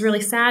is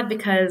really sad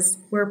because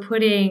we're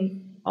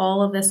putting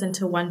all of this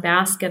into one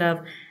basket of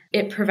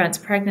it prevents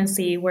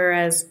pregnancy,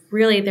 whereas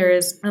really there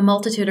is a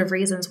multitude of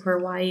reasons for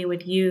why you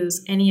would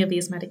use any of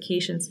these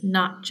medications,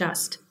 not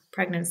just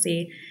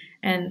pregnancy.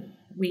 And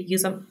we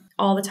use them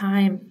all the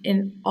time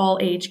in all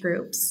age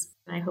groups.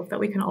 I hope that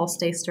we can all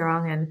stay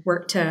strong and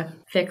work to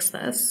fix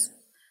this.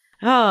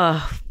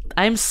 Oh,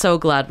 I'm so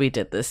glad we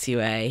did this,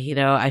 Yue.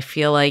 I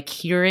feel like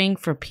hearing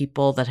from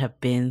people that have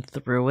been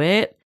through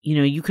it,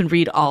 you can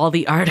read all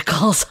the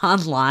articles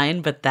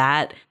online, but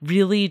that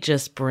really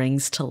just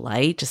brings to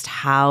light just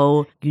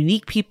how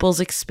unique people's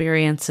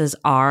experiences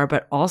are,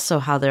 but also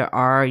how there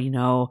are,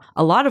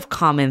 a lot of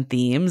common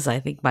themes. I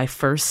think my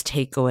first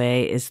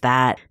takeaway is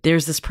that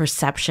there's this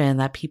perception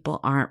that people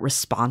aren't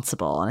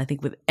responsible. And I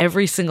think with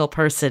every single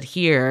person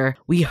here,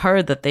 we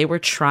heard that they were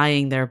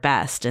trying their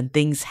best and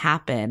things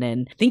happen.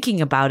 And thinking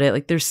about it,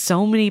 like, there's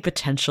so many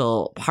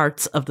potential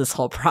parts of this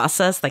whole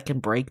process that can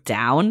break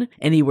down,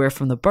 anywhere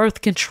from the birth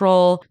control,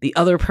 the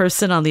other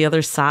person on the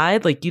other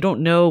side. Like, you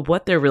don't know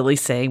what they're really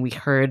saying. We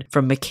heard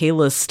from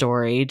Michaela's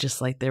story,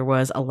 just like there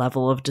was a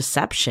level of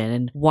deception.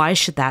 And why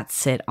should that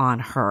sit on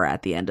her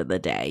at the end of the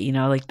day?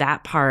 Like,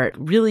 that part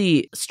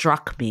really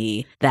struck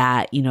me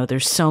that,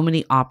 there's so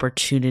many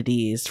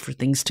opportunities for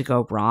things to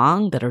go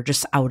wrong that are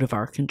just out of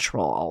our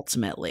control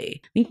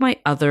ultimately. I think my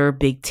other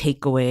big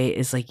takeaway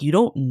is, like, you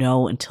don't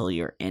know until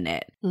you're in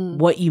it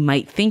what you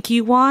might think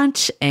you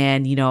want.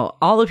 And,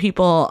 all the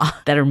people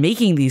that are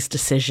making these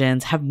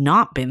decisions have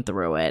not been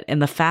through it.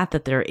 And the fact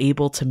that they're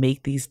able to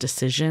make these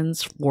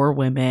decisions for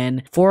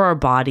women, for our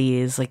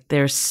bodies, like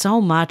there's so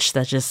much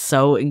that's just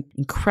so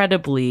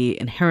incredibly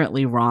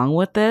inherently wrong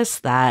with this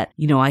that,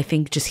 you know, I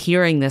think just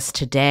hearing this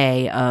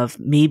today of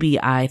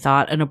maybe I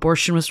thought an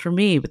abortion was for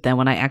me, but then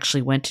when I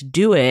actually went to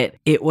do it,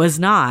 it was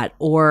not.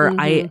 Or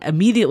I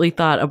immediately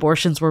thought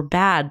abortions were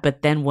bad,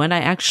 but then when I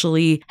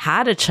actually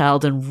had a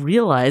child and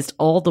realized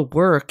all the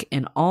work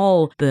and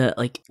all the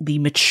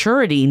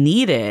maturity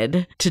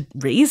needed to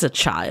raise a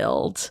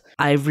child,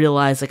 I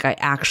realized like I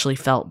actually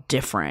felt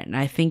different. And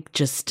I think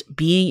just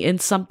being in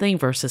something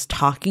versus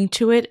talking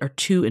to it are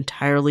two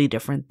entirely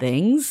different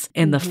things.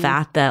 And the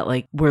fact that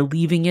like we're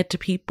leaving it to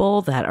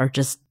people that are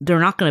just, they're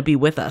not going to be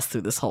with us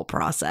through this whole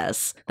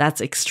process,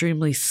 that's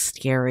extremely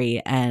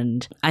scary.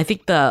 And I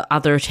think the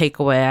other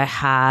takeaway I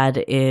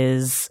had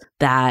is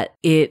that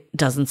it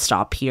doesn't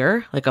stop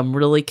here. Like, I'm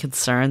really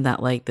concerned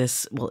that like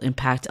this will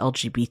impact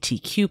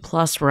LGBTQ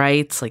plus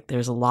rights. Like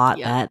there's a lot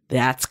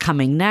that's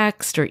coming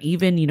next, or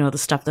even, you know, the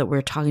stuff that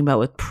we're talking about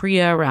with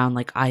Priya around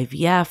like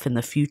IVF and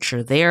the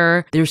future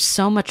there. There's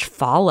so much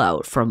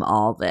fallout from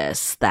all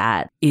this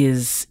that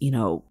is, you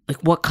know, like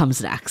what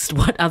comes next?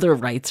 What other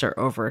rights are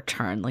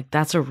overturned? Like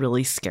that's a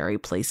really scary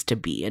place to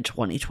be in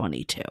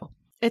 2022.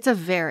 It's a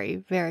very,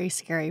 very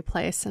scary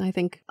place. And I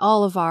think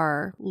all of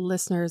our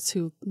listeners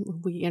who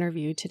we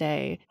interviewed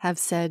today have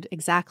said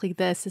exactly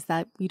this, is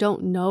that we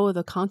don't know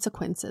the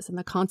consequences, and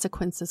the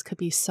consequences could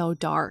be so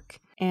dark.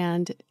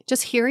 And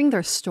just hearing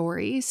their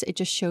stories, it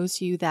just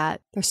shows you that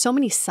there's so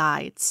many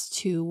sides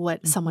to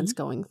what someone's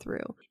going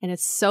through. And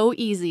it's so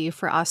easy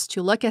for us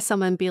to look at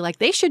someone and be like,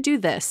 they should do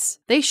this,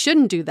 they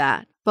shouldn't do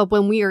that. But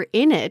when we are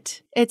in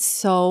it, it's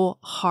so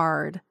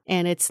hard,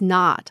 and it's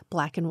not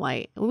black and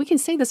white. And we can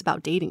say this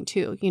about dating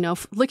too, you know,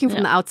 looking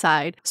from the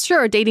outside.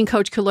 Sure, a dating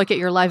coach could look at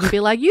your life and be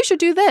like, you should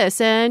do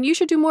this and you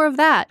should do more of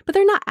that, but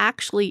they're not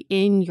actually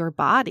in your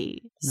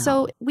body. No.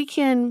 So we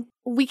can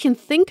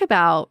think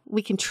about,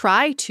 we can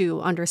try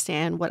to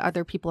understand what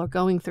other people are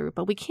going through,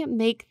 but we can't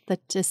make the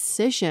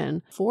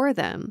decision for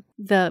them.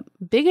 The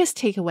biggest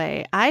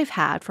takeaway I've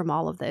had from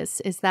all of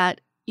this is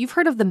that you've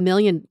heard of the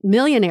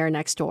millionaire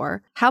next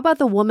door. How about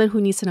the woman who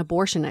needs an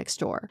abortion next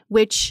door?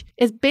 Which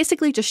is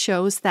basically just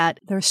shows that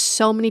there's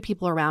so many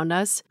people around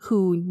us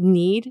who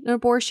need an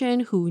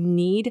abortion, who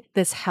need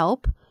this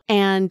help,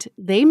 and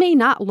they may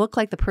not look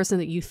like the person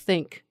that you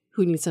think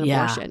who needs an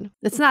abortion.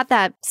 It's not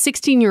that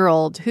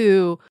 16-year-old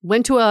who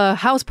went to a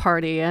house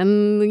party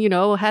and, you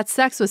know, had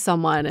sex with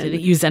someone. And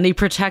didn't use any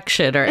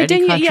protection or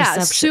any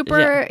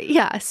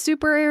contraception.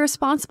 Super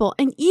irresponsible.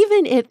 And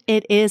even if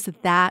it is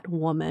that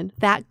woman,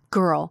 that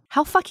girl,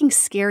 how fucking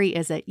scary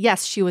is it?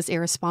 Yes, she was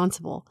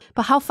irresponsible,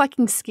 but how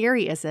fucking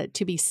scary is it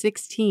to be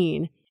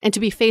 16 and to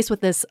be faced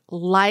with this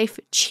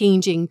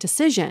life-changing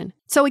decision?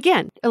 So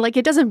again, like,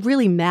 it doesn't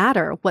really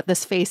matter what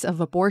this face of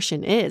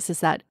abortion is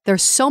that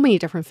there's so many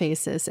different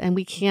faces, and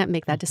we can't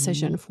make that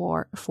decision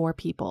for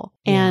people.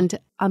 And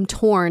I'm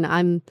torn.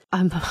 I'm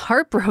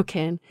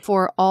heartbroken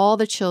for all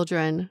the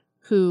children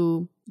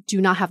who do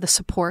not have the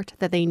support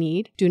that they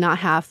need, do not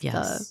have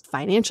the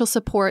financial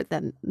support,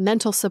 the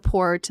mental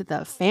support,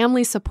 the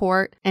family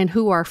support, and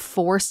who are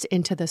forced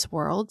into this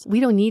world. We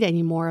don't need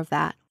any more of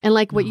that. And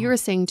like what you were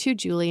saying too,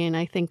 Julie, and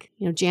I think,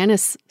 you know,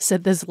 Janice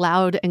said this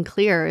loud and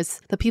clear,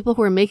 is the people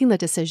who are making the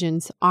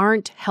decisions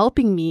aren't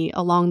helping me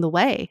along the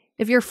way.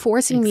 If you're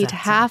forcing me to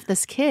have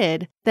this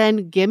kid,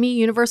 then give me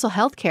universal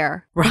health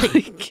care.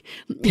 Right.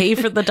 Pay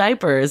for the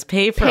diapers.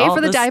 Pay for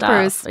the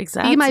diapers. Stuff.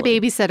 Exactly. Be my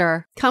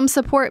babysitter. Come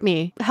support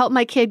me. Help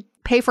my kid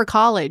pay for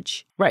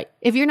college. Right.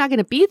 If you're not going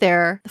to be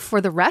there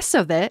for the rest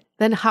of it,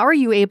 then how are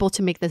you able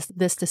to make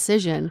this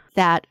decision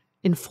that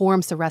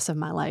informs the rest of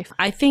my life?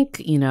 I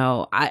think, you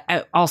know,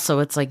 I also,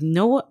 it's like,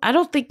 no, I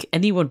don't think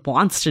anyone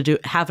wants to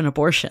have an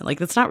abortion. Like,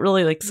 that's not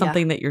really like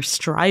something that you're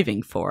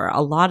striving for.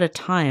 A lot of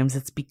times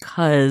it's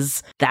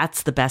because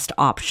that's the best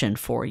option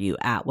for you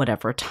at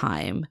whatever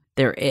time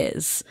there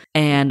is.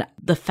 And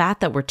the fact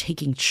that we're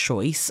taking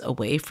choice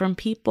away from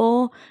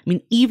people, I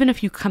mean, even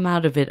if you come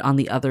out of it on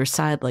the other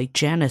side like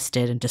Janice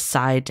did and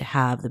decide to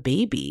have the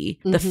baby,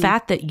 the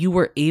fact that you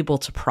were able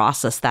to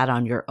process that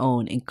on your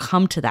own and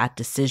come to that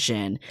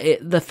decision,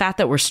 the fact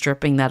that we're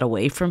stripping that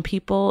away from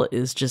people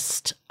is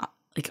just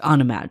like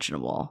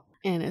unimaginable.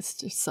 And it's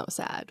just so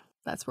sad.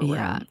 That's where we're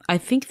at. I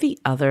think the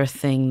other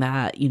thing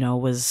that, you know,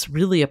 was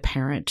really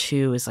apparent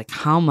too is like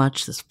how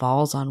much this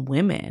falls on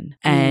women.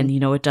 And,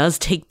 you know, it does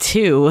take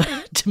two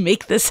to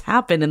make this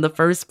happen in the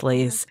first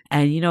place.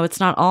 And, you know, it's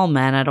not all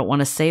men. I don't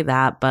want to say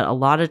that, but a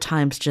lot of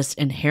times just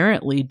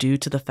inherently due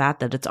to the fact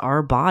that it's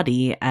our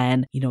body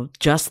and, you know,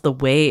 just the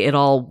way it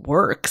all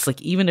works.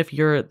 Like, even if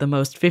you're the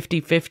most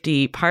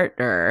 50-50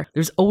 partner,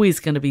 there's always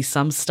going to be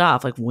some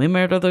stuff. Like,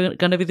 women are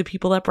going to be the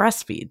people that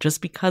breastfeed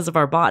just because of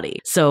our body.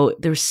 So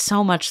there's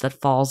so much that that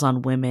falls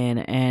on women.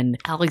 And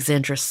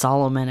Alexandra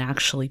Solomon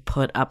actually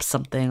put up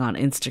something on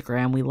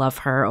Instagram. We love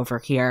her over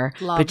here.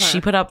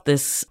 She put up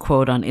this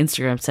quote on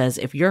Instagram, says,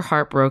 if you're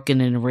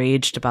heartbroken and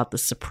enraged about the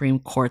Supreme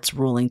Court's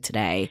ruling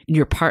today and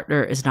your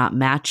partner is not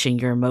matching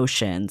your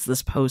emotions,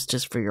 this post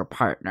is for your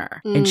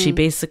partner. And she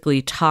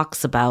basically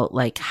talks about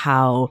like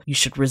how you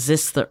should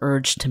resist the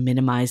urge to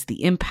minimize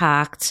the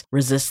impact,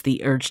 resist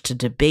the urge to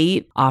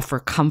debate, offer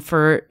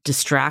comfort,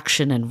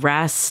 distraction and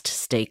rest,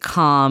 stay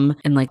calm,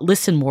 and like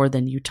listen more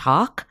than you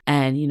talk.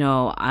 And, you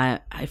know, I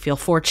feel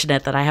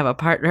fortunate that I have a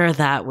partner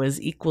that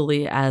was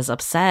equally as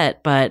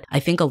upset, but I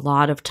think a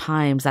lot of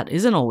times that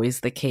isn't always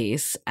the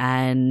case.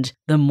 And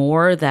the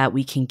more that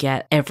we can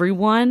get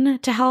everyone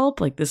to help,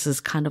 like this is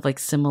kind of like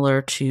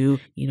similar to,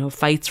 you know,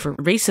 fights for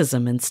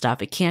racism and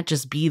stuff. It can't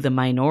just be the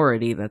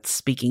minority that's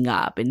speaking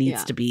up. It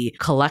needs to be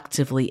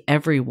collectively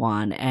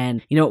everyone.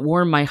 And, you know, it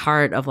warmed my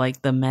heart of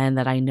like the men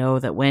that I know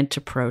that went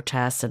to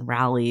protests and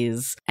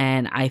rallies.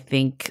 And I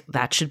think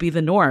that should be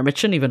the norm. It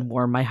shouldn't even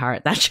warm my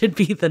heart. That should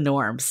be the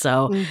norm.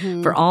 So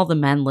for all the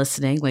men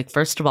listening, like,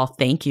 first of all,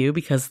 thank you,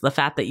 because the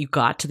fact that you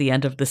got to the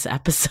end of this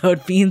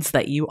episode means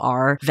that you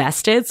are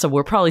vested. So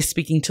we're probably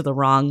speaking to the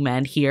wrong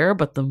men here,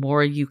 but the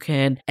more you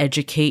can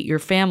educate your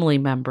family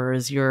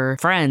members, your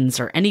friends,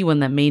 or anyone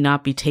that may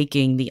not be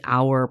taking the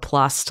hour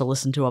plus to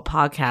listen to a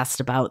podcast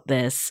about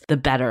this, the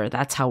better.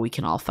 That's how we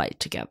can all fight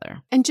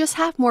together. And just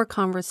have more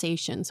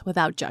conversations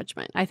without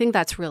judgment. I think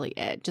that's really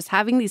it. Just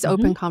having these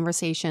open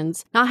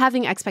conversations, not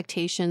having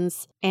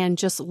expectations, and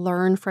just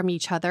learn from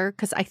each other.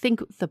 Because I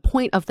think the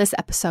point of this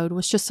episode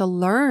was just to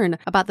learn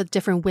about the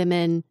different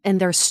women and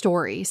their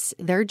stories,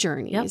 their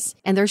journeys.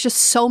 And there's just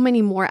so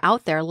many more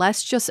out there.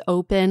 Let's just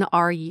open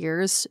our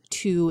ears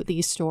to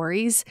these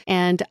stories.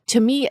 And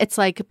to me, it's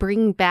like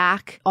bringing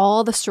back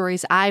all the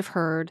stories I've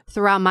heard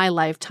throughout my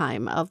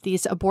lifetime of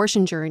these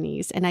abortion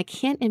journeys. And I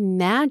can't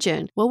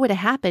imagine what would have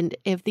happened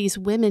if these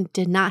women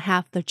did not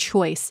have the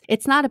choice.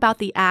 It's not about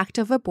the act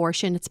of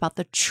abortion. It's about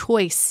the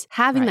choice,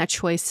 having that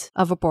choice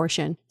of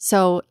abortion.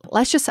 So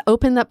let's just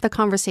open up the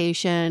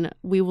conversation.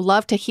 We would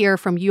love to hear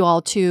from you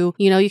all too.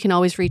 You know, you can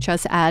always reach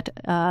us at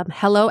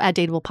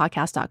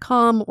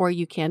hello@dateablepodcast.com, or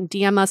you can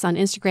DM us on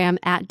Instagram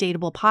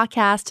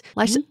 @dateablepodcast.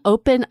 Let's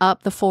open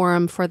up the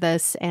forum for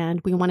this,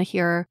 and we want to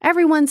hear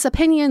everyone's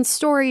opinions,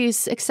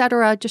 stories,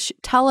 etc. Just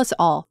tell us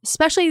all,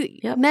 especially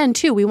men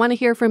too. We want to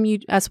hear from you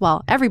as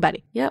well.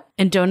 Everybody.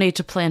 And donate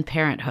to Planned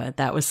Parenthood.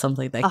 That was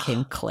something that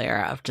came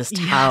clear of just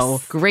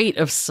how great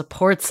of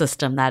support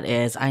system that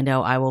is. I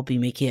know I will be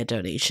making a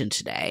donation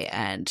today.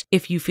 And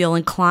if you feel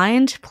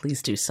inclined,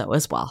 please do so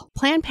as well.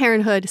 Planned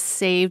Parenthood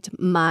saved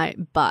my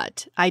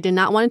butt. I did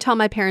not want to tell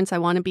my parents I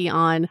want to be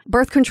on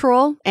birth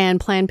control, and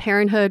Planned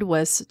Parenthood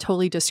was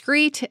totally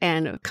discreet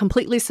and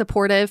completely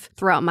supportive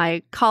throughout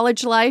my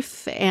college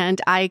life.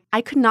 And I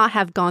could not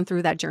have gone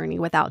through that journey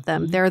without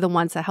them. They're the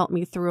ones that helped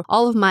me through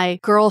all of my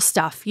girl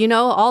stuff, you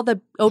know, all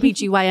the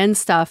OBGYN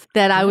stuff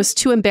that I was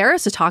too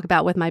embarrassed to talk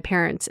about with my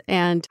parents.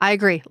 And I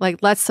agree, like,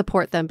 let's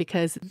support them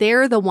because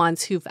they're the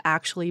ones who've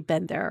actually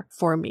been there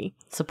for me.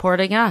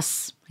 Supporting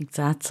us.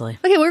 Exactly.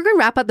 Okay, we're going to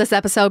wrap up this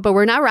episode, but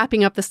we're not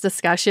wrapping up this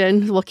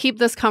discussion. We'll keep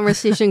this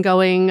conversation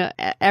going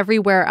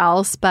everywhere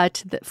else.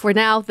 But for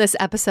now, this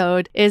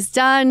episode is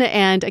done.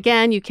 And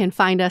again, you can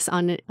find us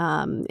on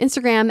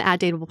Instagram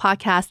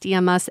 @dateablepodcast,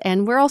 DM us.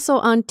 And we're also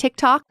on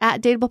TikTok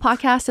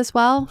 @dateablepodcast as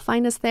well.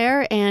 Find us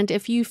there. And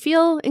if you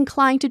feel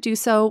inclined to do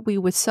so, we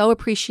would so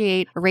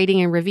appreciate a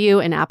rating and review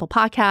in Apple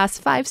Podcasts,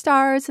 5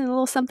 stars and a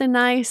little something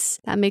nice.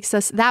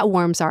 That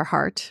warms our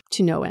heart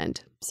to no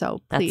end.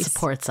 So please. That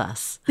supports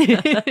us.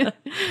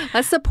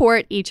 Let's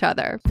support each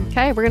other.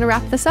 Okay, we're going to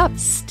wrap this up.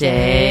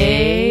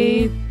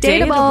 Stay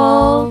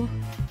dateable.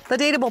 The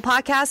Dateable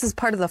Podcast is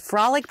part of the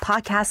Frolic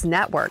Podcast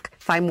Network.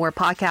 Find more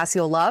podcasts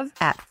you'll love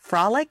at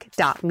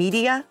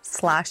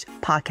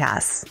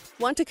frolic.media/podcasts.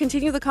 Want to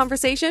continue the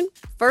conversation?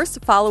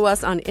 First, follow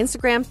us on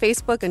Instagram,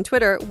 Facebook, and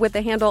Twitter with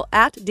the handle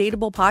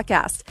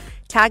 @DateablePodcast.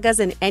 Tag us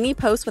in any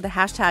post with the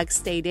hashtag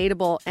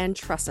StayDateable, and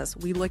trust us,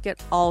 we look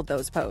at all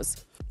those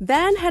posts.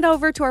 Then head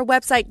over to our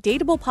website,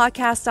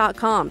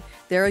 dateablepodcast.com.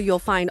 There you'll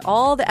find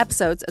all the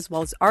episodes as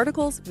well as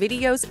articles,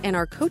 videos, and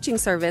our coaching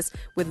service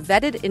with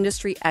vetted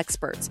industry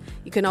experts.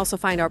 You can also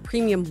find our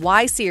premium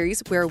Why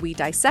series, where we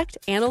dissect,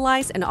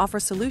 analyze, and offer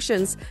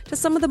solutions to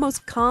some of the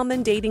most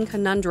common dating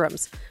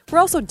conundrums. We're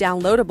also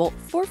downloadable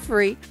for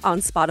free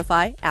on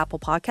Spotify, Apple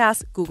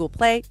Podcasts, Google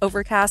Play,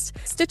 Overcast,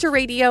 Stitcher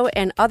Radio,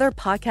 and other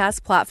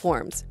podcast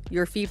platforms.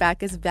 Your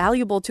feedback is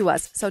valuable to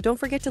us, so don't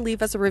forget to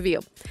leave us a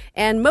review.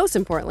 And most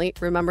importantly,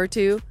 remember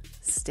to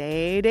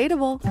stay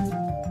dateable.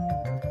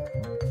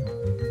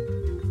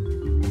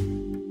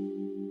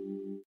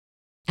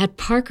 At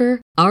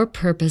Parker, our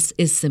purpose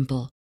is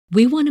simple.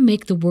 We want to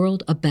make the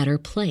world a better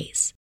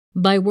place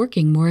by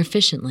working more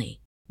efficiently,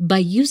 by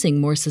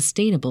using more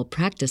sustainable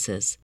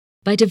practices,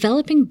 by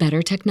developing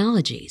better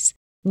technologies.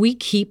 We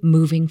keep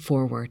moving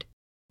forward.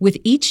 With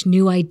each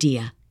new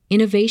idea,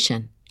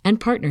 innovation, and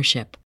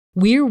partnership,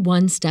 we're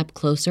one step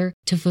closer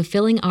to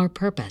fulfilling our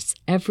purpose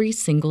every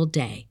single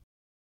day.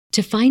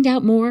 To find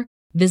out more,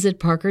 visit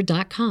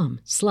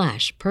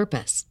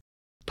parker.com/purpose.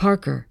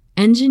 Parker,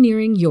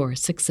 engineering your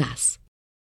success.